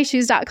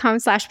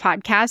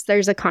dirtmyshoes.com/podcast.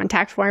 There's a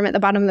contact form at the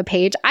bottom of the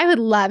page. I would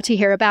love to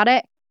hear about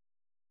it,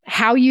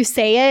 how you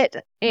say it.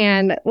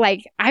 And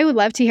like, I would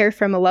love to hear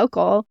from a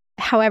local.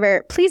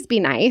 However, please be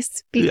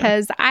nice,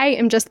 because I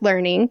am just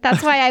learning.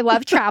 That's why I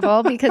love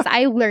travel, because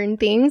I learn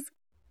things.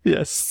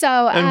 Yes.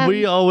 So, and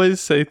we always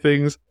say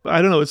things,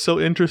 I don't know, it's so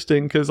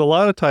interesting because a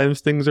lot of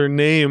times things are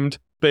named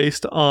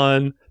based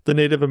on the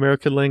Native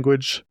American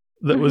language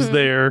that was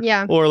there.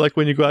 Yeah. Or like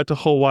when you go out to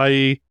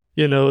Hawaii,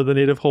 you know, the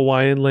Native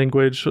Hawaiian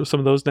language, some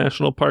of those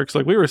national parks,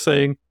 like we were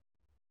saying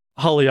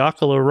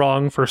Haleakala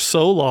wrong for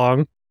so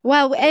long.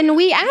 Well, and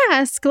we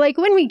ask, like,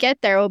 when we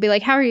get there, we'll be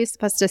like, how are you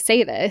supposed to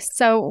say this?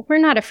 So we're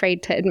not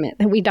afraid to admit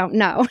that we don't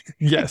know.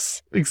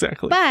 Yes,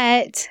 exactly.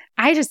 But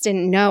I just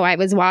didn't know I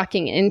was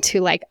walking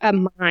into like a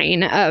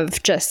mine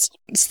of just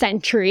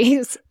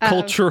centuries.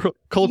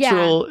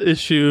 Cultural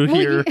issue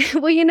here.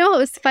 Well, you know what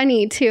was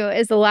funny too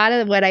is a lot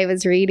of what I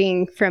was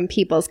reading from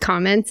people's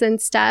comments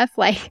and stuff,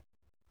 like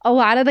a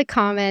lot of the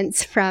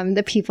comments from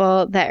the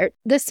people the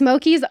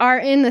Smokies are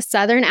in the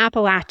Southern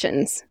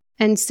Appalachians.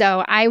 And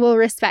so I will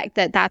respect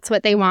that that's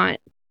what they want.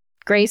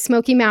 Great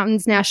Smoky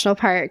Mountains National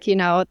Park, you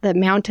know, the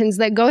mountains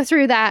that go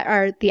through that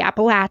are the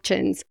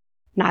Appalachians,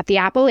 not the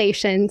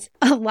Appalachians.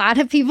 A lot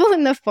of people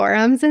in the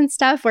forums and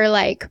stuff were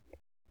like,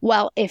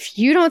 well, if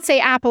you don't say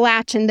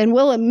Appalachian, then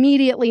we'll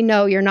immediately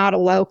know you're not a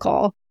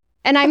local.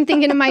 And I'm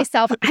thinking to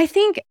myself, I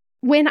think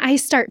when I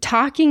start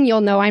talking,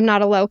 you'll know I'm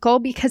not a local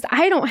because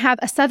I don't have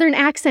a Southern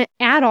accent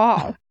at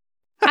all.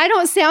 I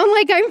don't sound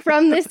like I'm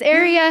from this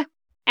area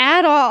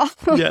at all.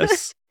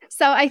 Yes.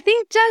 So I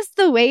think just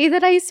the way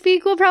that I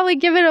speak will probably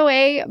give it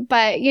away.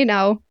 But, you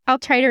know, I'll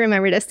try to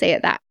remember to say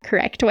it that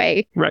correct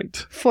way. Right.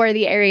 For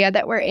the area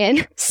that we're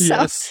in. So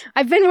yes.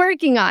 I've been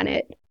working on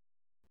it.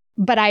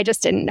 But I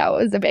just didn't know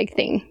it was a big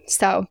thing.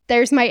 So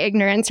there's my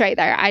ignorance right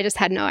there. I just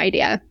had no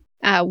idea.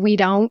 We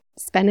don't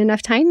spend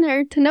enough time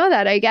there to know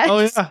that, I guess. Oh,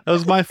 yeah. That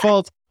was my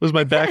fault. It was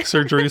my back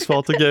surgery's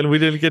fault again. We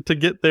didn't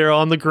get there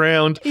on the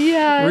ground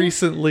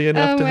recently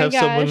enough to have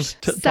someone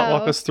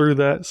walk us through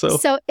that.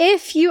 So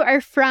if you are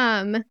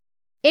from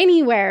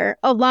anywhere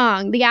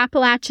along the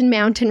Appalachian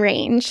Mountain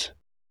Range,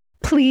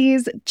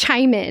 please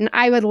chime in.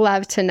 I would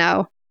love to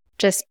know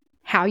just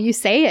how you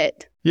say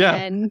it. Yeah.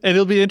 And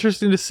it'll be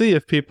interesting to see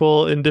if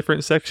people in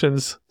different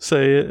sections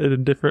say it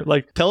in different,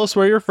 like, tell us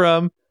where you're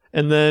from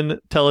and then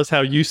tell us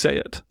how you say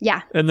it.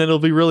 Yeah. And then it'll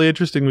be really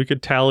interesting. We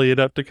could tally it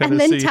up to kind of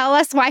see. And then tell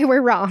us why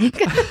we're wrong.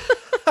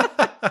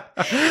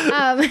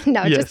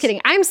 No, just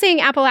kidding. I'm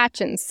saying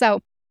Appalachians. So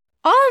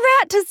all of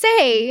that to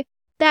say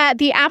that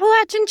the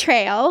Appalachian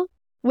Trail,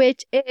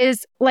 which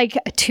is like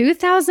a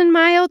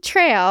 2,000-mile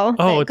trail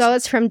that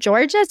goes from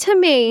Georgia to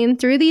Maine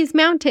through these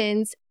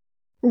mountains,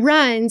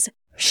 runs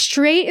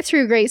straight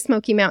through Great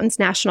Smoky Mountains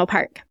National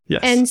Park.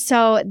 Yes. And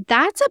so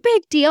that's a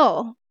big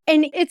deal.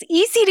 And it's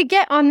easy to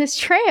get on this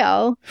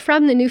trail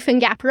from the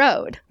Newfound Gap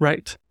Road.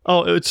 Right.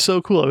 Oh, it's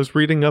so cool. I was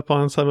reading up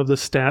on some of the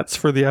stats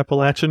for the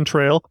Appalachian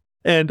Trail,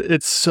 and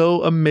it's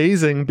so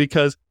amazing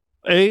because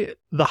the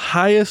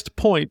highest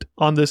point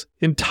on this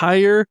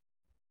entire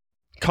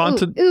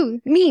continent.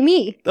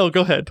 Me. Oh,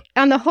 go ahead.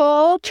 On the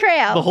whole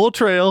trail. The whole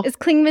trail is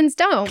Clingman's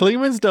Dome.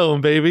 Clingman's Dome,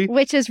 baby.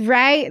 Which is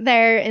right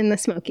there in the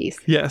Smokies.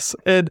 Yes.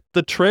 And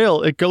the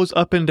trail, it goes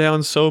up and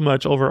down so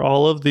much over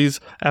all of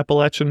these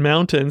Appalachian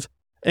mountains.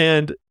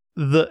 And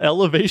the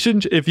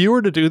elevation, if you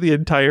were to do the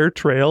entire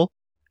trail,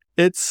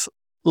 it's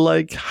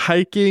like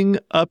hiking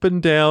up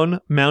and down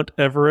Mount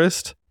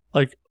Everest,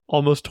 like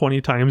almost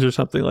 20 times or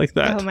something like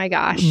that. Oh my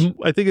gosh.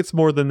 I think it's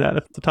more than that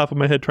off the top of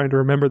my head trying to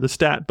remember the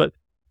stat, but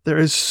there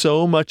is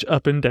so much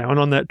up and down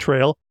on that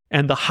trail.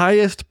 And the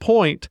highest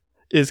point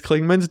is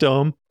Clingman's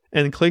Dome.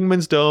 And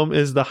Clingman's Dome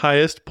is the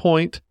highest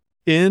point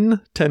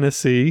in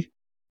Tennessee.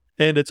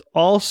 And it's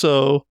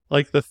also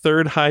like the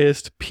third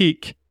highest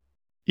peak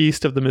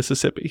east of the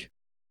Mississippi.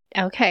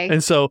 Okay.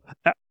 And so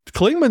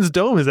Clingman's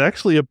Dome is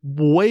actually a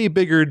way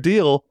bigger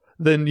deal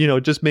than, you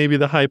know, just maybe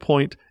the high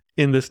point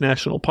in this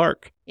national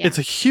park. Yeah. It's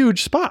a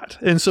huge spot.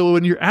 And so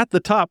when you're at the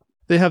top,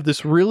 they have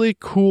this really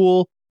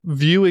cool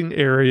viewing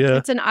area.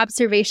 It's an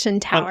observation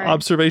tower.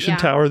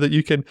 Tower that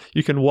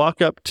you can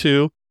walk up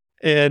to,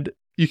 and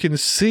you can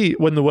see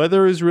when the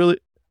weather is really,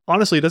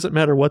 honestly, it doesn't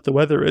matter what the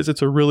weather is.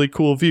 It's a really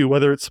cool view.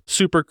 Whether it's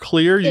super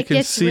clear, you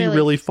can see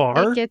really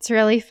far. It gets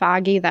really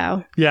foggy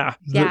though. Yeah.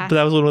 But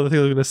that was one of the things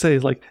I was going to say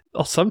is like,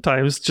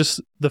 sometimes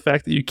just the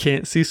fact that you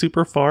can't see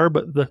super far,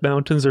 but the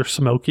mountains are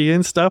smoky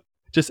and stuff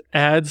just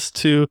adds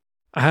to,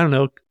 I don't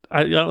know,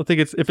 I don't think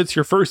if it's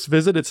your first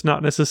visit, it's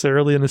not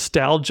necessarily a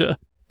nostalgia,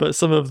 but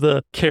some of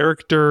the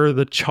character,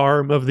 the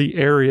charm of the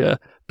area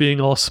being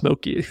all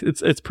smoky.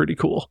 It's pretty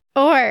cool.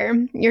 Or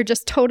you're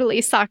just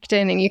totally sucked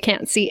in and you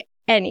can't see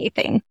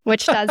anything,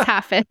 which does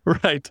happen.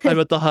 Right. I'm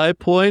at the high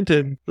point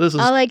and this is...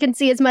 all I can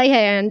see is my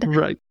hand.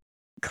 Right.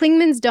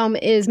 Clingman's Dome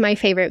is my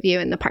favorite view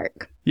in the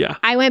park. Yeah.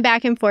 I went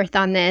back and forth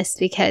on this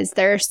because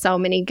there are so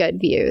many good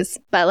views,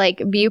 but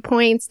like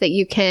viewpoints that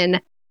you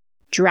can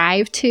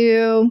drive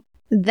to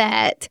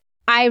that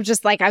I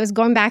was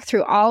going back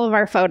through all of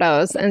our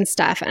photos and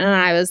stuff, and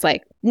I was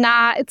like,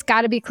 nah, it's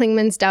got to be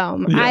Clingman's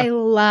Dome. Yeah. I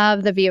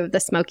love the view of the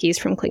Smokies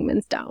from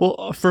Clingman's Dome.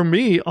 Well, for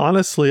me,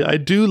 honestly, I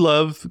do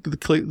love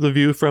the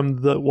view from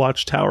the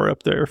watchtower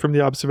up there, from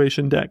the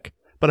observation deck.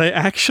 But I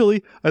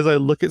actually, as I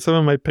look at some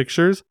of my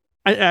pictures,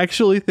 I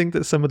actually think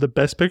that some of the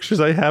best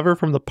pictures I have are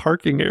from the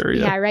parking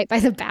area. Yeah, right by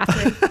the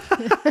bathroom.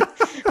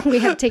 We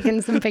have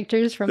taken some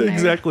pictures from there.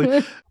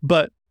 Exactly.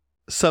 But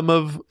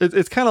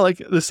it's kind of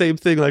like the same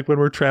thing like when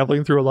we're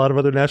traveling through a lot of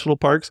other national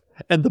parks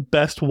and the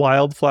best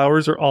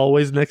wildflowers are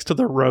always next to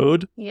the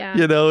road. Yeah.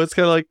 You know, it's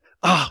kind of like,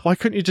 why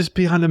couldn't you just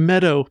be on a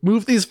meadow?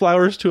 Move these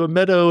flowers to a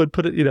meadow and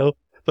put it, you know.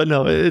 But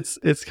no, it's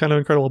kind of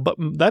incredible. But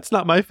that's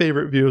not my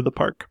favorite view of the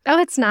park. Oh,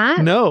 it's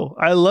not? No,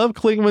 I love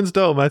Clingman's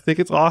Dome. I think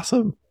it's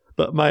awesome.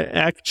 But my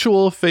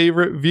actual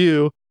favorite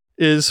view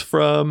is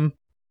from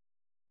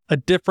a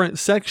different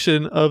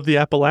section of the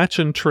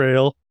Appalachian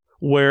Trail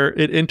where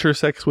it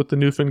intersects with the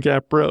Newfound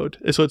Gap Road.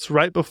 So it's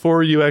right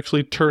before you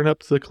actually turn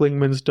up the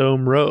Clingman's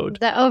Dome Road.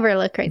 The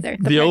overlook right there.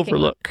 The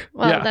overlook.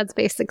 Well, yeah. That's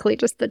basically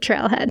just the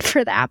trailhead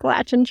for the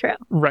Appalachian Trail.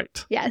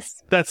 Right.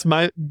 Yes. There's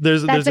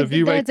a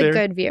view right there. That's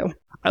a good view.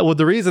 Well,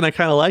 the reason I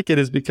kind of like it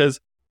is because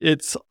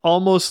it's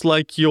almost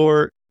like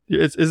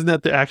isn't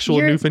that the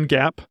actual Newfound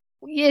Gap?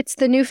 It's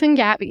the Newfound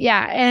Gap,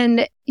 yeah.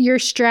 And you're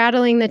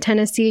straddling the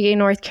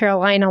Tennessee-North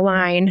Carolina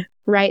line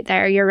right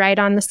there. You're right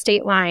on the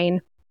state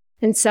line.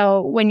 And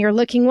so when you're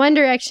looking one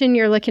direction,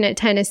 you're looking at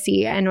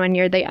Tennessee. And when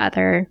you're the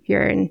other,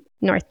 you're in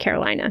North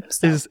Carolina.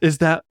 So. Is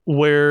that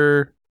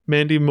where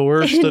Mandy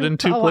Moore stood in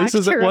two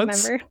places at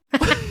once?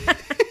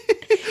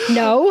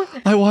 No.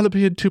 I want to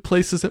be in two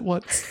places at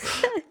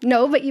once.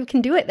 No, but you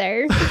can do it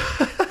there.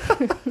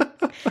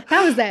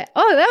 That was it.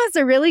 Oh, that was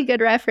a really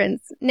good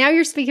reference. Now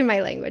you're speaking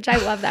my language. I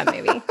love that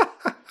movie.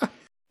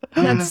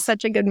 That's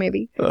such a good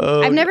movie.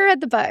 I've never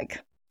read the book,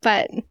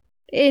 but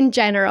in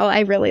general, I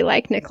really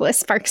like Nicholas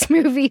Sparks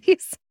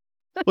movies.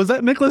 Was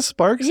that Nicholas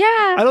Sparks? Yeah.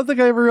 I don't think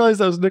I ever realized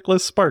that was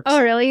Nicholas Sparks.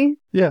 Oh, really?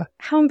 Yeah.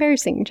 How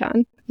embarrassing,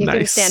 John. You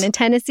can stand in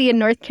Tennessee and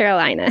North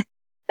Carolina.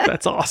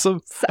 That's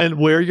awesome. And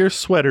wear your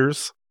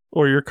sweaters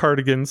or your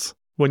cardigans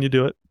when you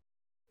do it.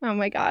 Oh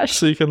my gosh.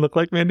 So you can look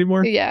like Mandy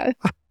Moore? Yeah.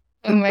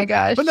 Oh my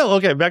gosh. But no,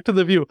 okay, back to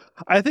the view.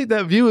 I think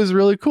that view is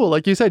really cool.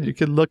 Like you said, you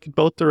can look in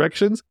both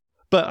directions,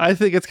 but I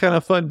think it's kind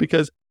of fun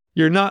because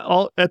you're not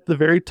all at the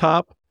very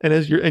top, and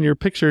as you're in your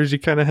pictures, you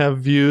kind of have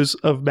views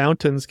of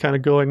mountains kind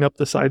of going up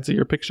the sides of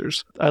your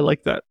pictures. I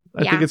like that.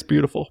 I think it's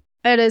beautiful.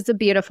 It is a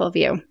beautiful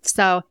view.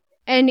 So,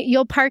 and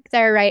you'll park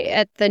there right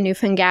at the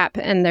Newfound Gap,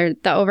 and the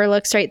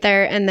overlook's right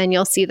there, and then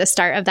you'll see the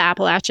start of the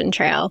Appalachian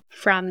Trail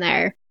from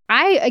there.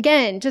 I,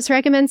 again, just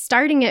recommend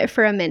starting it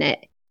for a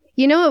minute.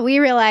 You know what we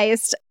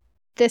realized?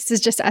 This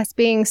is just us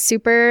being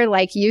super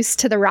used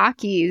to the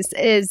Rockies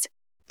is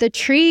the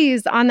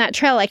trees on that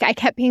trail. Like I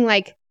kept being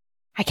like,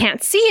 I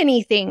can't see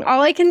anything.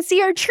 All I can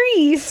see are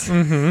trees.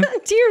 Mm-hmm.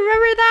 Do you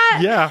remember that?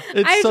 Yeah,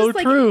 it's so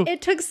true.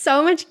 It took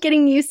so much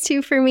getting used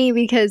to for me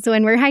because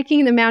when we're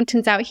hiking the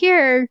mountains out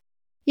here,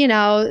 you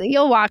know,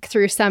 you'll walk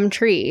through some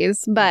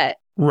trees, but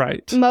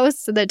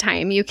most of the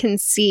time you can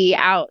see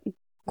out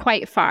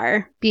quite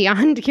far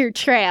beyond your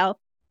trail.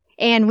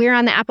 And we were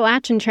on the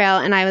Appalachian Trail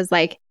and I was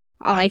like,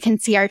 all I can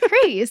see are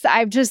trees.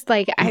 I'm just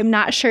I'm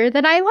not sure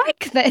that I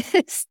like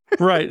this.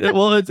 Right.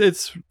 Well,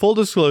 it's full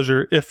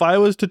disclosure. If I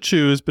was to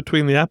choose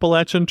between the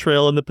Appalachian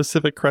Trail and the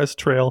Pacific Crest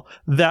Trail,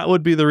 that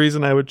would be the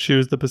reason I would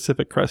choose the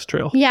Pacific Crest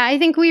Trail. Yeah, I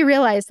think we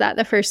realized that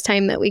the first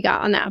time that we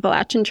got on the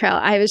Appalachian Trail.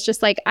 I was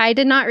just I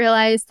did not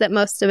realize that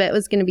most of it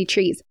was going to be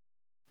trees.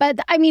 But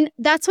I mean,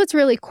 that's what's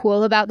really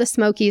cool about the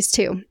Smokies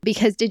too.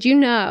 Because did you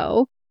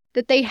know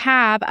that they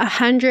have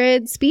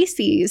 100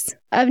 species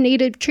of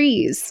native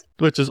trees?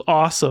 Which is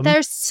awesome.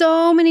 There's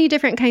so many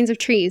different kinds of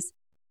trees.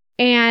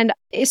 And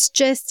it's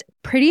just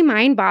pretty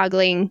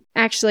mind-boggling,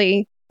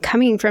 actually,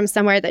 coming from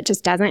somewhere that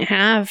just doesn't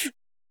have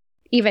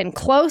even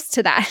close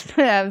to that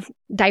of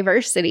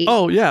diversity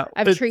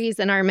of trees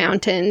in our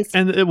mountains.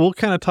 And we'll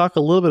kind of talk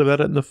a little bit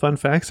about it in the Fun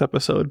Facts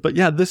episode. But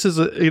yeah, this is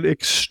an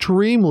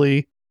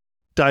extremely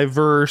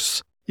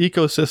diverse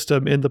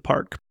ecosystem in the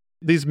park.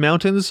 These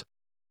mountains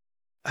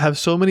have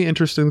so many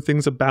interesting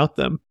things about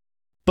them.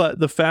 But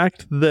the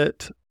fact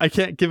that I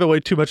can't give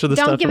away too much of the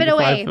stuff. Don't give it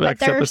away, but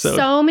there are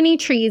so many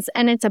trees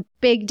and it's a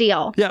big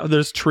deal. Yeah,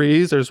 there's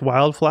trees, there's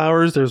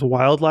wildflowers, there's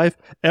wildlife.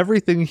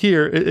 Everything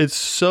here is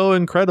so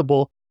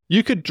incredible.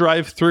 You could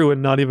drive through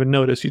and not even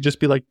notice. You'd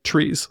just be like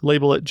trees.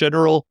 Label it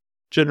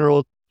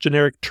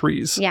generic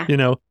trees. Yeah. You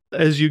know,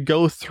 as you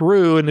go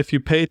through and if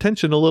you pay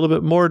attention a little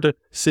bit more to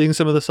seeing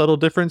some of the subtle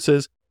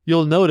differences,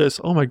 you'll notice,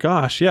 oh my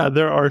gosh, yeah,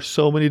 there are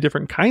so many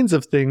different kinds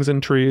of things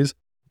and trees.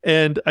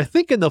 And I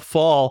think in the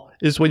fall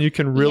is when you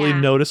can really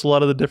notice a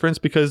lot of the difference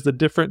because the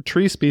different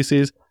tree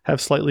species have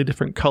slightly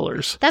different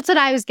colors. That's what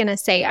I was going to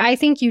say. I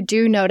think you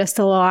do notice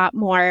a lot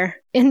more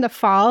in the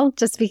fall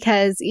just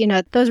because, you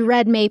know, those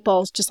red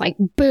maples just like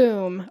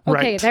boom.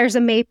 Okay, there's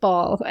a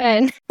maple.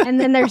 And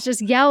then there's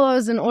just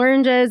yellows and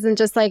oranges and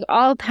just like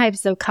all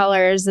types of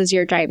colors as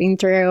you're driving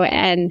through.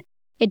 And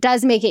it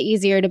does make it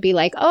easier to be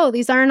like, oh,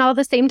 these aren't all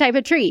the same type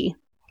of tree.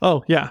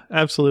 Oh, yeah,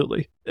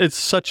 absolutely. It's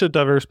such a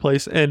diverse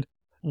place. And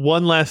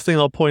one last thing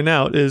I'll point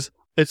out is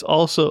it's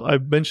also, I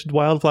mentioned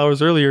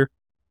wildflowers earlier.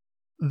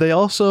 They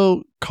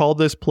also call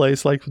this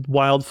place like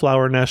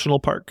Wildflower National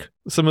Park.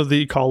 Some of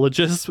the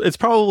ecologists, it's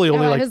probably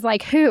only I was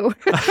like, who?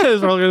 I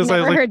was probably going to say,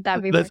 Never heard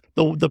that before. That's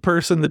the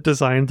person that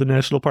designed the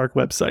national park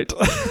website.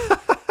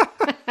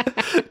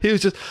 He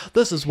was just,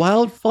 this is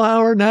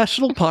Wildflower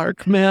National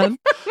Park, man.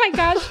 Oh my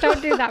gosh,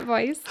 don't do that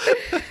voice.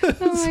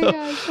 Oh my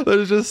gosh.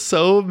 There's just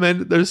so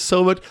many, there's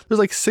so much, there's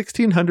like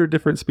 1,600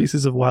 different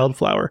species of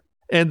wildflower.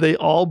 And they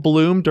all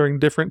bloom during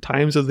different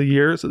times of the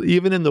year. So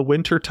even in the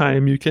winter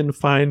time, you can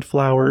find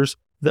flowers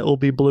that will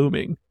be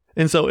blooming.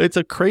 And so it's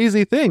a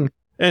crazy thing.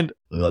 And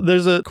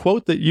there's a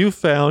quote that you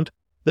found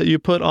that you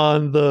put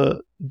on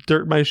the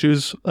Dirt My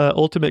Shoes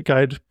Ultimate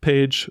Guide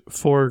page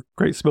for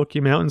Great Smoky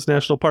Mountains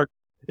National Park.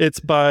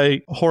 It's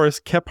by Horace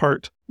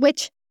Kephart.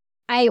 Which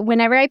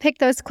whenever I pick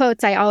those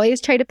quotes, I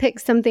always try to pick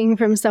something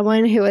from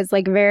someone who was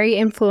like very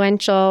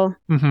influential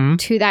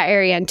to that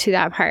area and to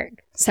that park.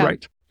 So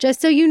just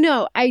so you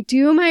know, I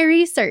do my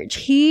research.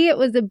 He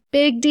was a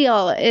big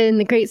deal in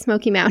the Great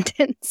Smoky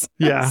Mountains.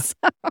 Yeah. So.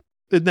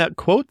 In that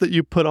quote that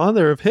you put on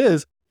there of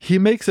his, he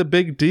makes a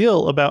big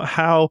deal about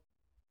how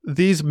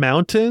these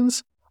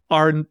mountains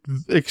are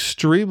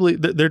extremely,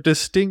 they're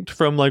distinct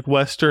from like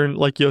Western,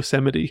 like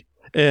Yosemite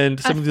and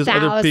some of these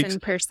other peaks.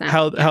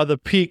 How the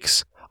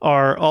peaks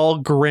are all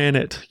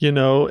granite, you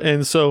know?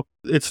 And so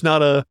it's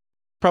not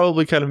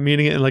probably kind of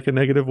meaning it in like a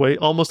negative way,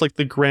 almost like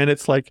the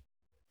granite's like,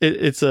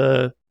 it's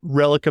a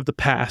relic of the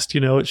past,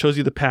 you know, it shows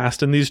you the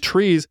past. And these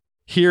trees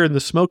here in the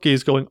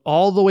Smokies going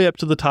all the way up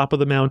to the top of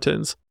the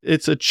mountains.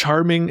 It's a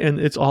charming, and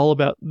it's all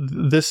about,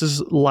 this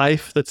is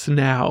life that's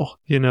now,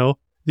 you know,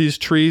 these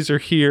trees are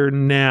here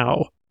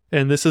now,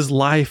 and this is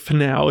life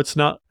now. It's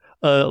not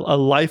a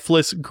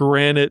lifeless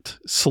granite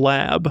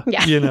slab,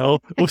 you know?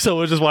 So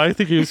which is why I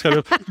think he was kind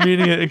of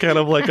meaning it in kind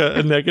of like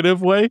a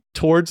negative way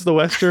towards the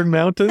Western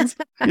mountains,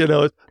 you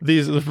know,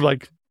 these are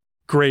like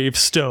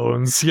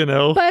gravestones, you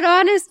know? But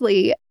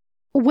honestly,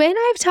 when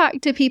I've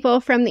talked to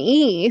people from the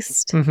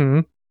East,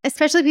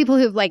 especially people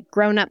who've like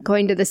grown up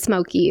going to the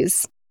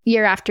Smokies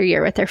year after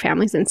year with their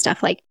families and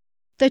stuff, like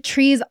the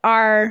trees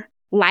are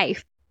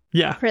life.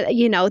 Yeah.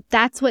 You know,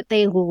 that's what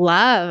they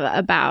love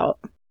about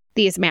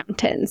these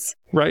mountains.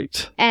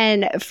 Right.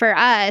 And for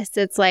us,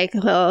 it's like,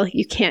 well,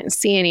 you can't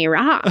see any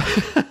rock.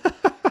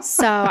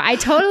 So I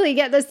totally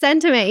get the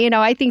sentiment. You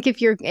know, I think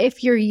if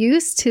you're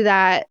used to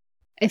that,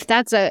 if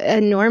that's a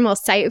normal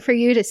sight for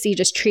you to see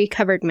just tree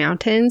covered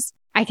mountains,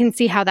 I can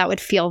see how that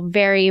would feel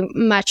very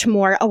much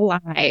more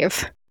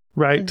alive.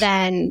 Right.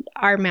 Than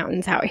our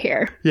mountains out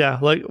here. Yeah.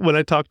 Like when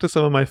I talk to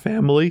some of my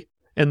family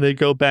and they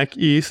go back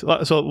east.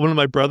 So one of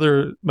my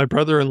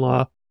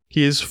brother-in-law,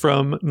 he's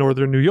from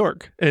northern New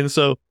York. And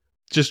so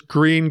just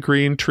green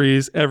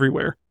trees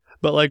everywhere.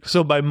 But like,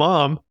 so my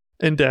mom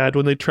and dad,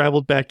 when they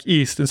traveled back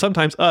east, and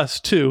sometimes us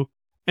too,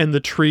 and the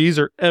trees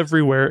are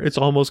everywhere, it's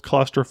almost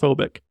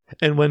claustrophobic.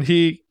 And when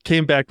he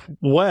came back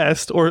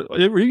west, or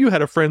you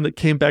had a friend that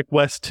came back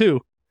west too,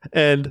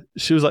 and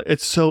she was like,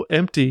 it's so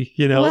empty,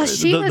 you know, well,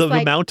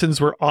 the mountains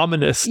were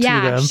ominous to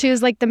them. Yeah, she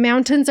was like, the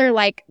mountains are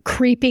like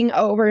creeping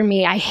over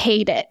me. I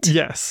hate it.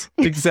 Yes,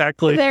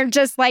 exactly. They're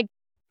just like,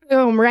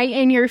 boom, right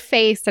in your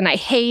face, and I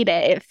hate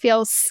it. It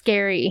feels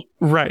scary.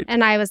 Right.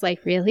 And I was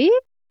like, really?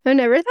 I've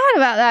never thought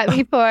about that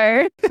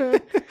before.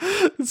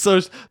 So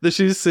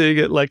she's seeing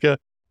it like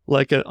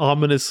an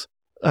ominous,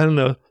 I don't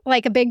know.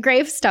 Like a big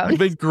gravestone. A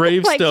big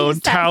gravestone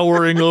like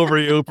towering over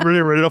you,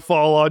 ready to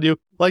fall on you.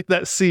 Like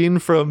that scene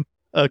from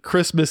A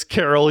Christmas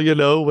Carol, you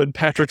know, when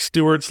Patrick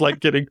Stewart's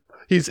like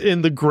he's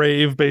in the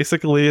grave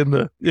basically, and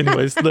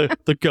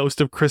the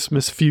ghost of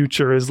Christmas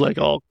future is like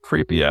all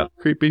creepy.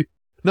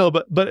 No,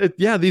 but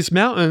these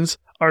mountains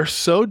are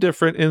so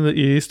different in the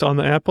East. On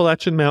the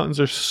Appalachian Mountains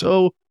are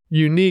so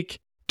unique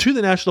to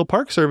the National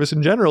Park Service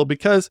in general,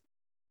 because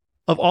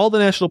of all the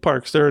national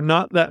parks, there are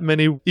not that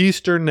many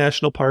Eastern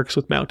national parks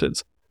with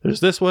mountains. There's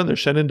this one, there's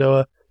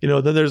Shenandoah, you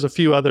know, then there's a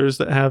few others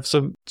that have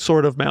some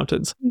sort of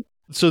mountains.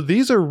 So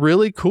these are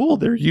really cool.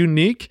 They're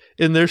unique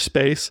in their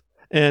space,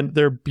 and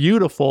they're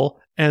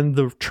beautiful. And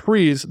the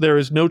trees, there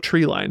is no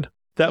tree line.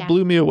 That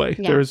blew me away.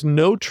 Yeah. There is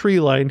no tree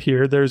line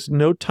here. There's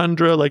no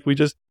tundra. Like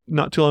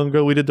not too long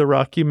ago, we did the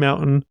Rocky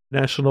Mountain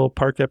National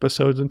Park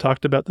episodes and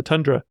talked about the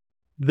tundra.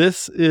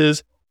 This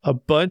is a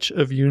bunch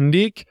of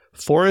unique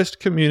forest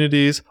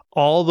communities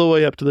all the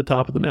way up to the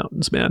top of the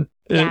mountains, man.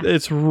 And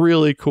it's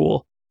really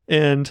cool.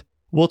 And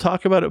we'll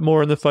talk about it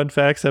more in the fun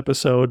facts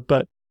episode,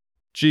 but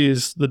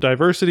geez, the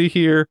diversity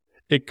here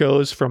It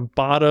goes from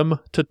bottom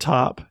to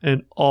top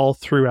and all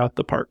throughout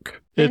the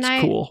park. It's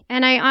cool.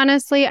 And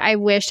I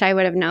wish I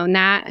would have known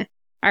that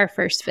our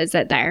first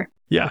visit there.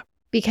 Yeah.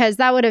 Because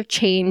that would have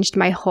changed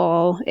my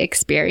whole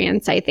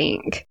experience, I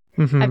think,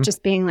 of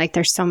just being like,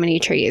 there's so many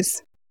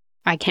trees.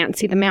 I can't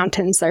see the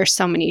mountains. There's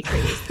so many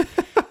trees.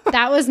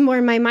 That was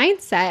more my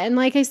mindset. And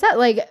like I said,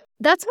 like,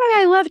 that's why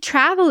I love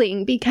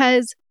traveling,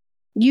 because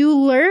you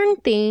learn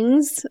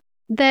things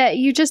that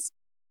you just,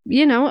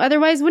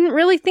 otherwise wouldn't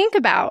really think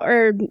about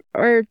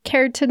or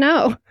cared to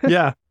know.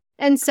 Yeah.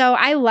 And so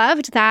I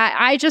loved that.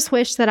 I just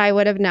wish that I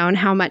would have known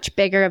how much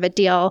bigger of a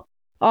deal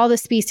all the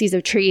species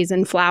of trees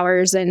and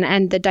flowers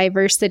and the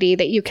diversity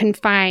that you can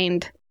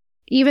find,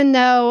 even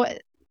though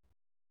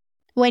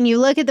when you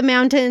look at the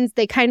mountains,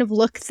 they kind of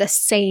look the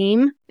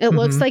same. It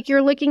looks like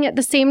you're looking at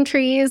the same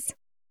trees.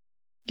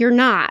 You're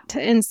not.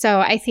 And so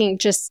I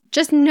think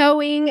just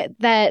knowing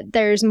that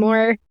there's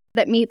more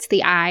that meets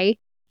the eye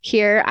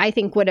here, I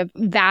think would have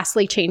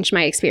vastly changed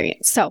my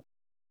experience. So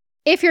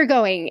if you're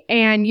going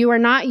and you are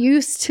not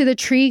used to the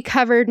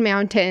tree-covered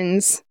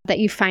mountains that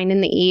you find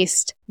in the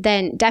East,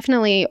 then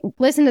definitely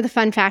listen to the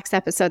Fun Facts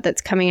episode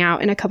that's coming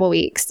out in a couple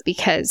weeks,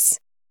 because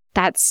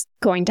that's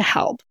going to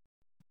help.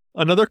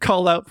 Another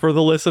call out for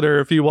the listener,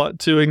 if you want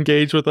to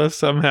engage with us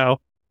somehow,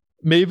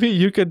 maybe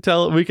you could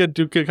we could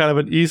do kind of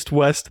an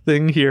east-west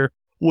thing here.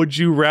 Would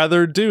you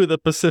rather do the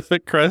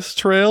Pacific Crest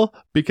Trail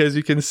because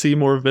you can see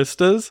more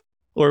vistas?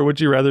 Or would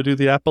you rather do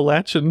the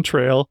Appalachian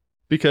Trail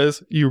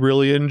because you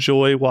really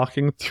enjoy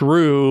walking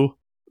through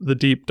the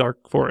deep,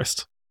 dark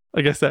forest?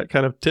 I guess that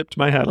kind of tipped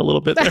my hat a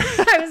little bit there.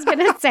 I was going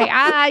to say,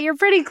 you're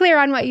pretty clear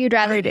on what you'd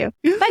rather do.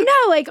 But no,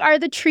 like, are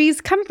the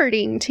trees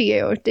comforting to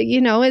you?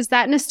 Is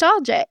that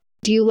nostalgic?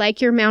 Do you like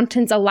your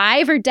mountains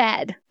alive or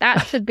dead?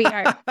 That should be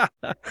our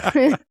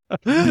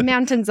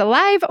mountains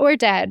alive or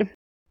dead.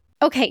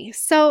 Okay,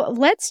 so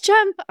let's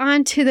jump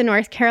onto the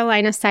North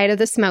Carolina side of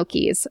the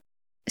Smokies.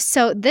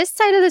 So this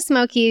side of the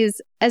Smokies,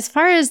 as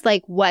far as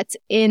like what's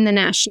in the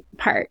national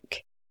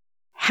park,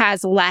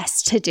 has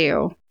less to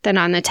do than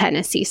on the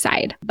Tennessee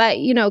side. But,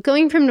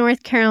 going from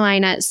North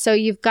Carolina, so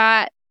you've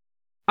got,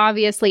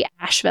 obviously,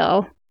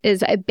 Asheville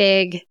is a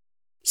big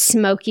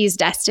Smokies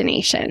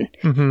destination.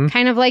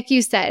 Kind of like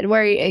you said,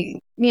 where,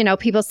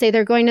 people say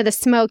they're going to the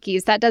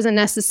Smokies. That doesn't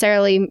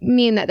necessarily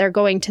mean that they're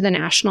going to the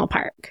national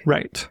park.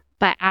 Right.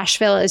 But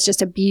Asheville is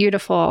just a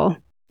beautiful,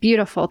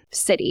 beautiful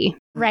city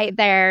right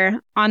there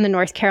on the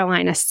North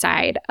Carolina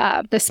side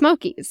of the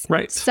Smokies.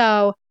 Right.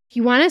 So if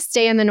you want to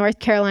stay on the North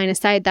Carolina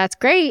side, that's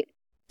great.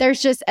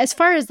 There's just, as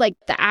far as like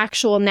the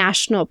actual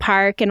national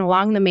park and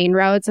along the main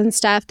roads and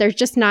stuff, there's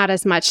just not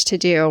as much to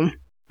do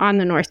on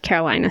the North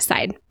Carolina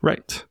side.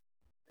 Right.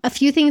 A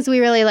few things we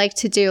really like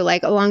to do,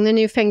 like along the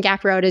New Fin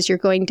Gap Road as you're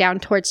going down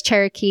towards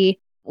Cherokee.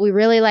 We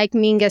really like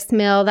Mingus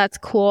Mill. That's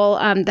cool.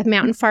 The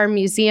Mountain Farm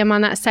Museum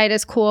on that side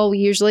is cool. We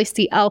usually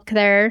see elk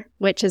there,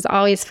 which is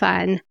always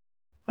fun.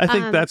 I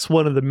think that's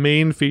one of the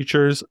main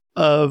features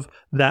of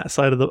that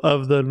side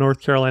of the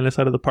North Carolina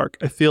side of the park.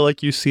 I feel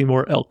like you see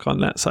more elk on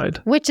that side.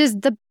 Which is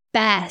the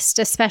best,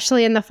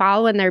 especially in the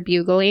fall when they're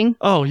bugling.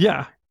 Oh,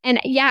 yeah. And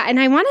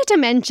I wanted to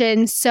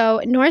mention, so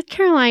North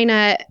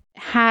Carolina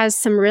has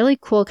some really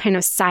cool kind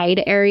of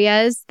side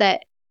areas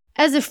that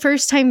as a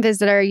first-time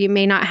visitor, you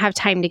may not have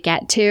time to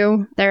get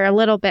to. They're a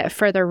little bit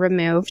further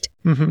removed.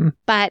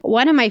 But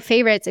one of my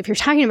favorites, if you're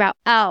talking about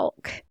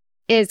elk,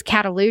 is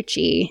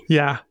Cataloochee.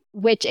 Yeah.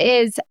 Which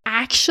is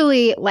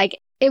actually like,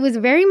 it was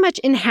very much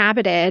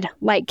inhabited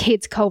like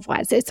Cades Cove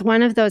was. It's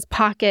one of those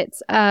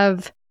pockets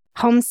of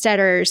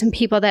homesteaders and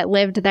people that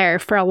lived there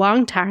for a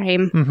long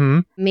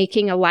time,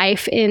 making a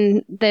life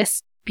in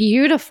this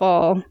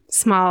beautiful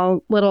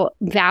small little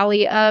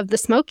valley of the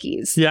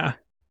Smokies. Yeah.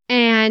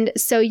 And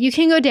so you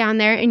can go down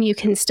there and you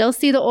can still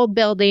see the old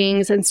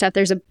buildings and stuff.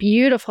 There's a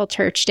beautiful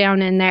church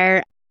down in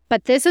there.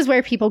 But this is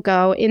where people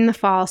go in the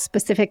fall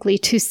specifically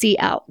to see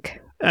elk.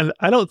 And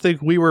I don't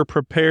think we were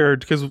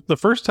prepared, because the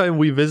first time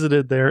we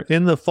visited there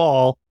in the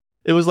fall,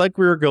 it was like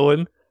we were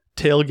going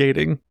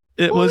tailgating.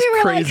 It was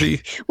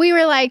crazy. We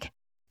were like,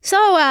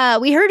 so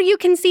we heard you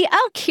can see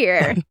elk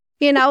here.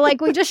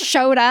 Like we just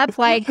showed up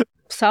like,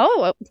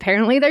 so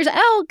apparently there's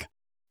elk.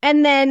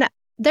 And then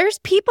there's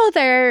people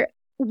there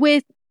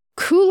with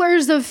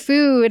coolers of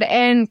food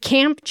and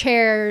camp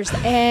chairs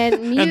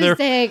and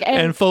music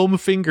and foam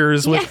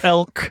fingers with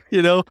elk,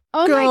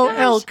 Oh go my gosh.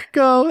 elk,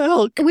 go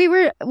elk.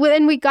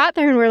 When we got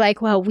there and we're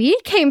like, well, we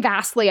came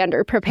vastly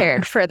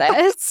underprepared for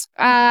this.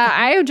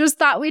 I just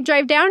thought we'd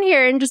drive down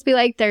here and just be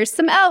like, there's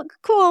some elk.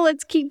 Cool.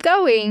 Let's keep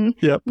going.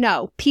 Yep.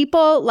 No,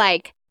 people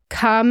like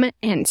come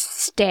and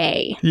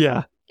stay.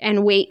 Yeah.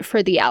 And wait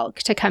for the elk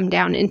to come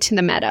down into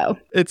the meadow.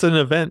 It's an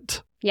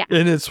event. Yeah.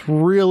 And it's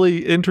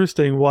really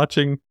interesting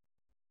watching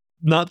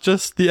not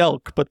just the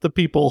elk, but the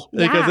people,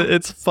 because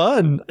it's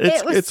fun.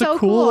 It's so a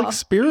cool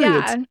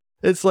experience. Yeah.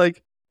 It's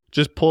like,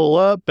 just pull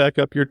up, back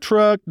up your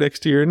truck next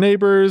to your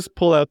neighbors,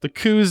 pull out the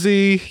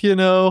koozie,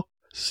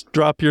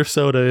 drop your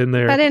soda in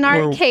there. But in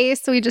our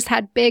case, we just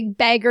had big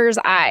beggar's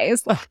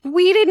eyes.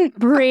 We didn't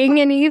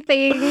bring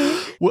anything.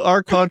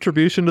 Our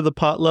contribution to the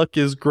potluck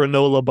is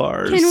granola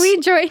bars. Can we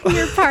join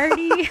your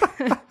party?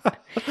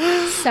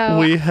 So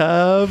we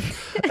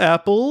have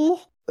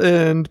apple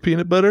and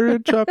peanut butter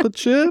and chocolate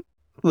chip.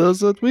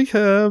 Those that we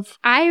have.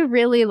 I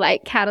really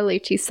like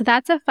Catalucci, so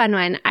that's a fun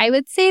one. I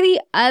would say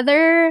the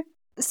other,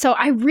 so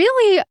I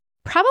really,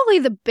 probably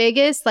the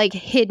biggest like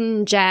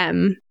hidden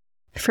gem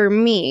for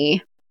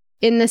me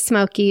in the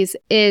Smokies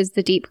is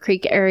the Deep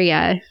Creek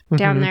area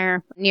down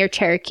there near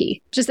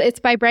Cherokee. It's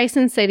by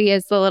Bryson City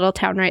is the little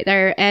town right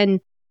there. And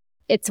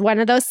it's one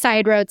of those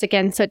side roads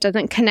again, so it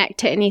doesn't connect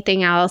to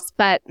anything else,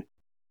 but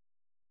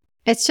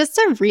it's just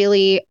a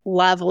really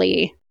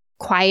lovely,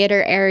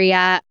 quieter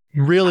area.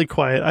 Really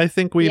quiet. I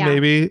think we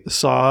maybe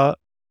saw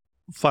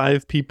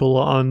 5 people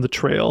on the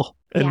trail,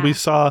 and we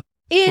saw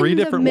three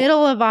different... In the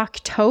middle of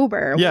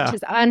October, which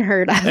is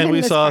unheard of. And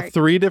we saw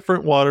 3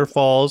 different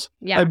waterfalls.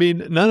 Yeah. I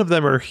mean, none of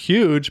them are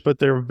huge, but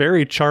they're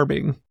very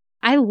charming.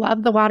 I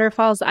love the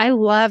waterfalls. I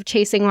love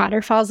chasing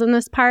waterfalls in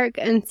this park.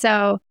 And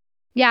so,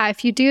 yeah,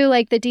 if you do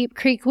like the Deep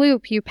Creek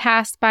Loop, you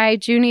pass by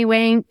Junie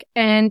Wank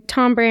and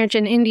Tom Branch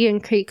and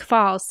Indian Creek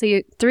Falls. So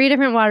 3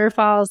 different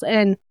waterfalls,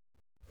 and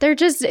it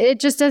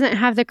just doesn't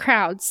have the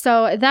crowd.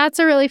 So that's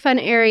a really fun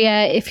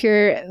area if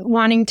you're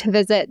wanting to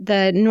visit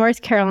the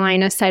North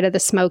Carolina side of the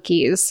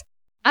Smokies.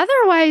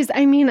 Otherwise,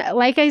 I mean,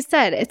 like I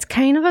said, it's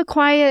kind of a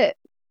quiet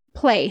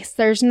place.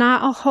 There's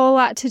not a whole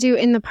lot to do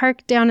in the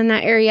park down in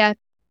that area.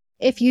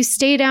 If you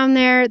stay down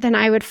there, then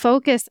I would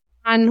focus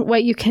on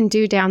what you can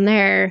do down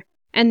there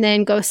and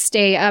then go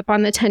stay up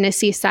on the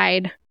Tennessee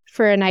side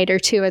for a night or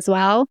 2 as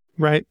well.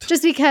 Right.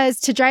 Just because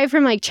to drive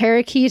from like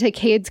Cherokee to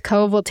Cades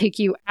Cove will take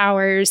you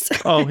hours.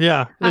 Oh,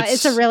 yeah.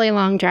 It's a really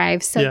long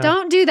drive. So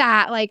don't do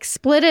that. Like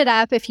split it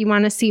up if you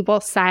want to see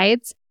both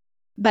sides.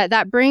 But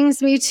that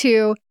brings me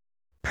to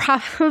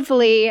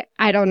probably,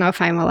 I don't know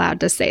if I'm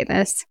allowed to say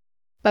this,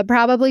 but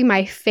probably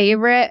my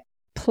favorite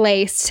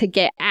place to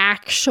get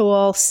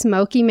actual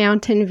Smoky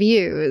Mountain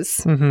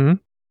views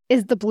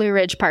is the Blue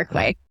Ridge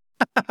Parkway.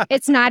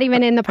 It's not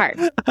even in the park.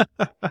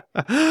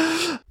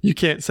 You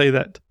can't say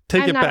that.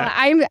 Take it back.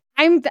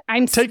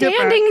 I'm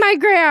standing my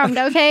ground,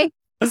 okay?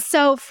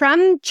 So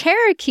from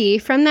Cherokee,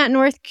 from that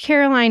North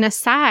Carolina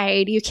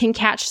side, you can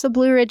catch the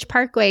Blue Ridge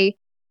Parkway,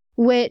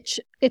 which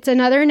it's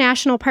another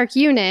national park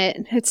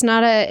unit. It's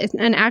not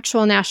an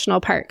actual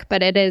national park,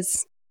 but it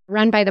is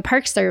run by the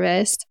Park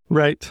Service.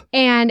 Right.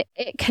 And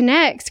it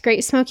connects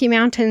Great Smoky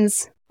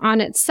Mountains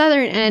on its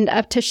southern end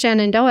up to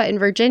Shenandoah in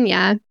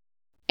Virginia.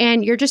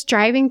 And you're just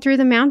driving through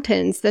the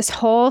mountains, this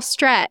whole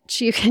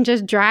stretch. You can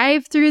just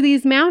drive through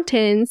these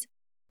mountains.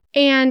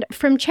 And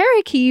from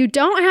Cherokee, you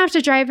don't have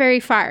to drive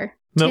very far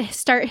to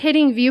start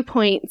hitting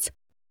viewpoints.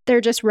 They're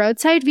just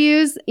roadside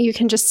views. You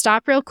can just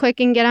stop real quick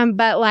and get them.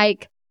 But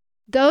like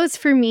those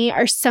for me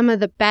are some of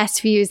the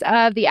best views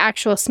of the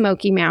actual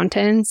Smoky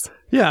Mountains.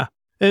 Yeah.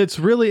 And it's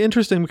really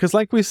interesting because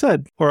like we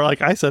said, or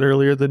like I said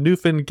earlier, the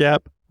Newfound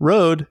Gap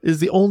Road is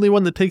the only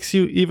one that takes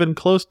you even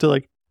close to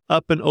like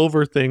up and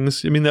over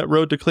things. I mean, that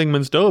road to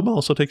Klingman's Dome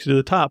also takes you to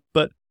the top.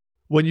 But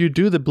when you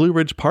do the Blue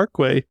Ridge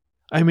Parkway,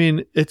 I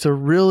mean, it's a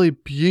really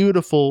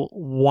beautiful,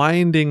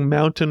 winding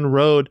mountain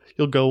road.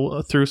 You'll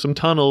go through some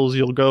tunnels.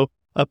 You'll go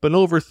up and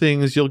over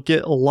things. You'll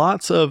get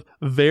lots of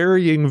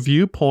varying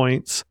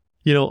viewpoints,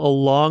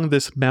 along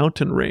this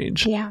mountain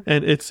range. Yeah.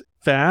 And it's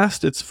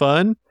fast. It's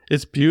fun.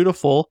 It's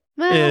beautiful.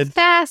 Well,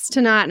 fast,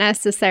 not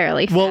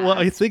necessarily fast. Well,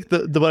 I think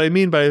what I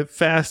mean by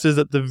fast is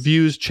that the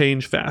views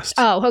change fast.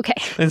 Oh, okay.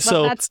 And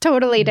so that's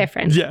totally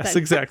different. Yes,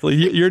 exactly.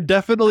 You're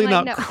definitely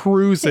not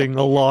cruising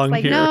along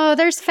here. No,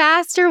 there's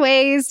faster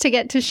ways to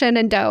get to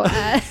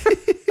Shenandoah.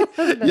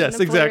 Yes,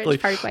 exactly.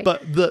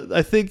 But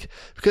I think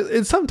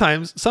because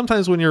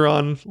sometimes when you're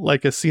on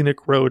like a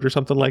scenic road or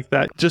something like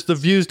that, just the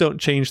views don't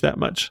change that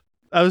much.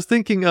 I was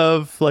thinking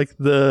of like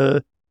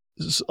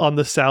on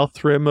the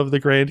south rim of the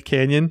Grand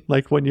Canyon,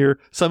 like when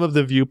some of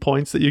the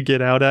viewpoints that you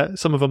get out at,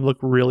 some of them look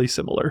really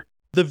similar.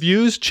 The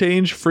views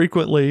change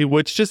frequently,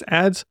 which just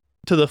adds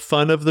to the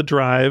fun of the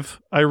drive.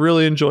 I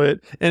really enjoy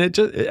it. And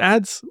it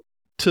adds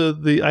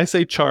to I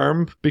say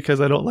charm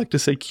because I don't like to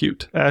say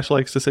cute. Ash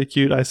likes to say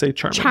cute. I say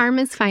charming. Charm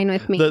is fine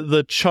with me.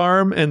 The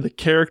charm and the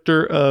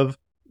character of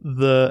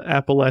the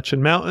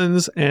Appalachian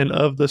Mountains and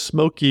of the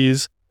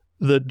Smokies,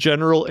 the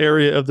general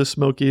area of the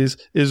Smokies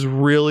is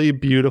really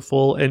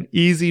beautiful and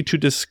easy to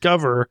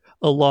discover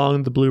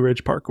along the Blue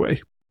Ridge Parkway.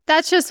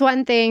 That's just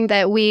one thing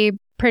that we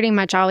pretty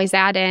much always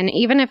add in,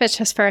 even if it's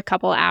just for a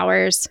couple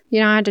hours. You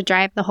don't have to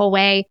drive the whole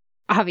way,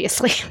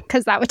 obviously,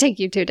 because that would take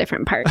you to a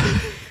different park.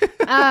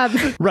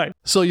 Right.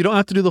 So you don't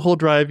have to do the whole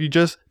drive. You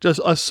just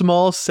a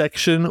small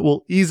section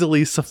will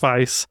easily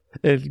suffice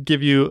and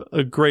give you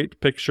a great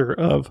picture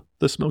of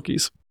the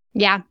Smokies.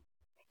 Yeah.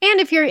 And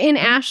if you're in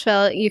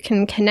Asheville, you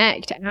can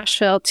connect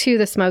Asheville to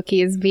the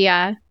Smokies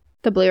via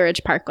the Blue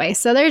Ridge Parkway.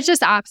 So there's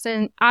just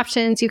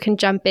options. You can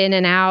jump in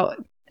and out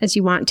as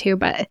you want to,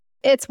 but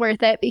it's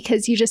worth it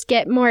because you just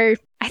get more,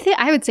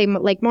 I would say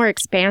like more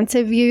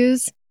expansive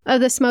views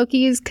of the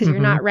Smokies because you're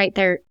not right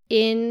there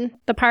in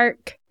the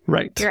park.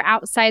 Right. You're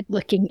outside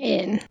looking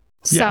in.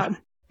 So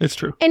it's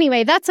true.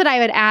 Anyway, that's what I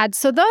would add.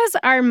 So those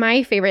are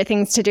my favorite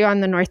things to do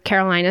on the North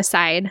Carolina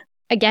side.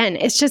 Again,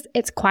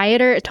 it's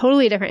quieter, a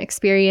totally different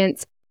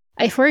experience.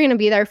 If we're going to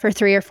be there for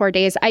 3 or 4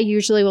 days, I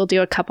usually will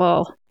do a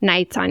couple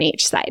nights on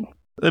each side.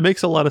 It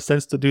makes a lot of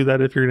sense to do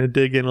that if you're going to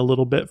dig in a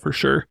little bit for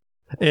sure.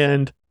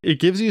 And it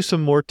gives you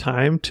some more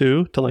time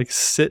too to like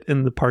sit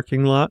in the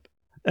parking lot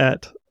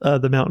at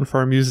the Mountain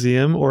Farm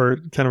Museum or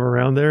kind of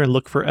around there and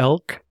look for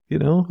elk, you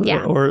know?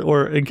 Yeah.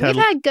 Or in We've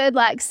had good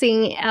luck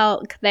seeing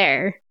elk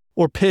there.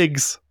 Or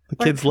pigs. The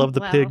kids love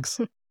the pigs.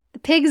 The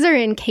pigs are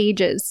in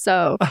cages,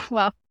 so,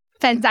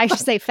 I should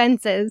say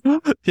fences.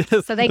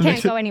 Yes. So they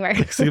can't go anywhere.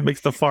 It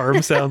makes the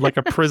farm sound like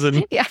a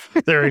prison. Yeah.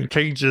 They're in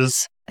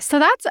cages. So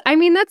that's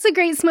the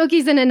Great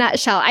Smokies in a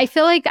nutshell. I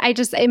feel like I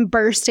just am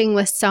bursting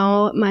with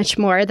so much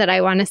more that I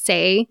want to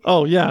say.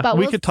 Oh, yeah. But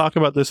we could talk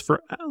about this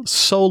for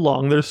so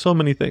long. There's so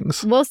many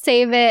things. We'll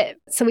save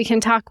it so we can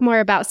talk more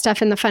about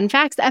stuff in the Fun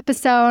Facts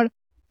episode.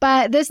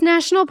 But this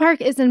national park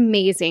is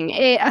amazing.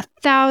 It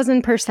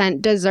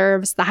 1,000%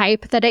 deserves the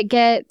hype that it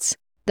gets,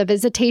 the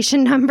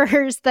visitation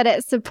numbers that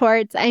it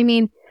supports. I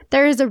mean,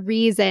 there is a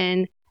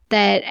reason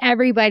that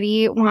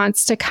everybody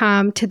wants to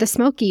come to the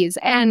Smokies.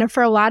 And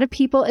for a lot of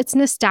people, it's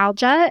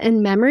nostalgia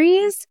and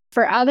memories.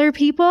 For other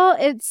people,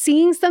 it's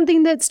seeing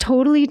something that's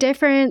totally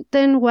different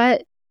than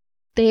what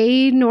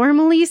they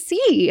normally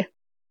see.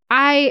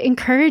 I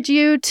encourage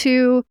you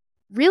to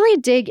really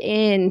dig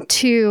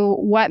into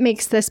what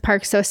makes this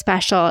park so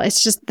special.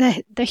 It's just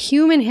the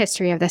human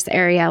history of this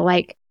area,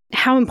 like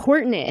how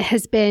important it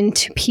has been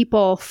to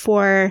people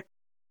for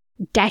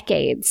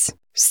decades,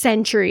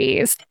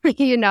 centuries,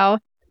 you know,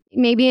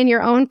 maybe in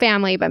your own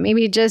family, but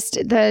maybe just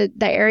the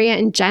area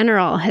in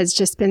general has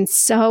just been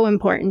so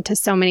important to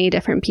so many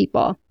different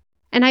people.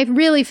 And I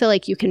really feel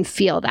like you can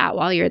feel that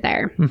while you're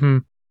there,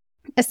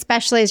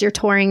 especially as you're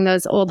touring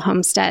those old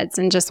homesteads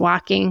and just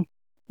walking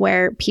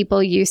where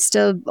people used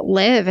to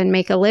live and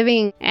make a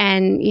living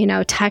and, you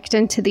know, tucked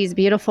into these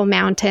beautiful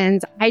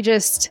mountains.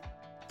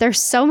 There's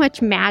so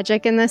much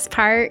magic in this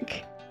park.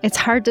 It's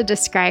hard to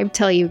describe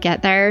till you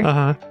get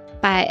there.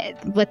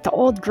 But with the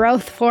old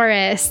growth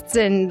forests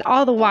and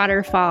all the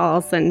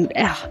waterfalls and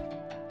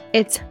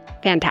it's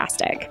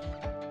fantastic.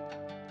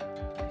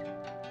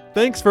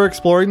 Thanks for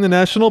exploring the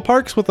national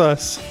parks with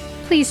us.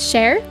 Please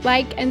share,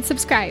 like, and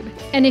subscribe.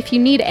 And if you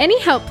need any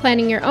help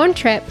planning your own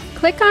trip,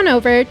 click on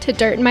over to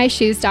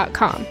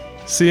dirtinmyshoes.com.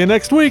 See you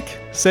next week.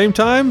 Same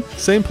time,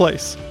 same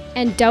place.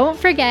 And don't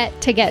forget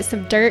to get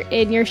some dirt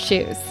in your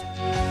shoes.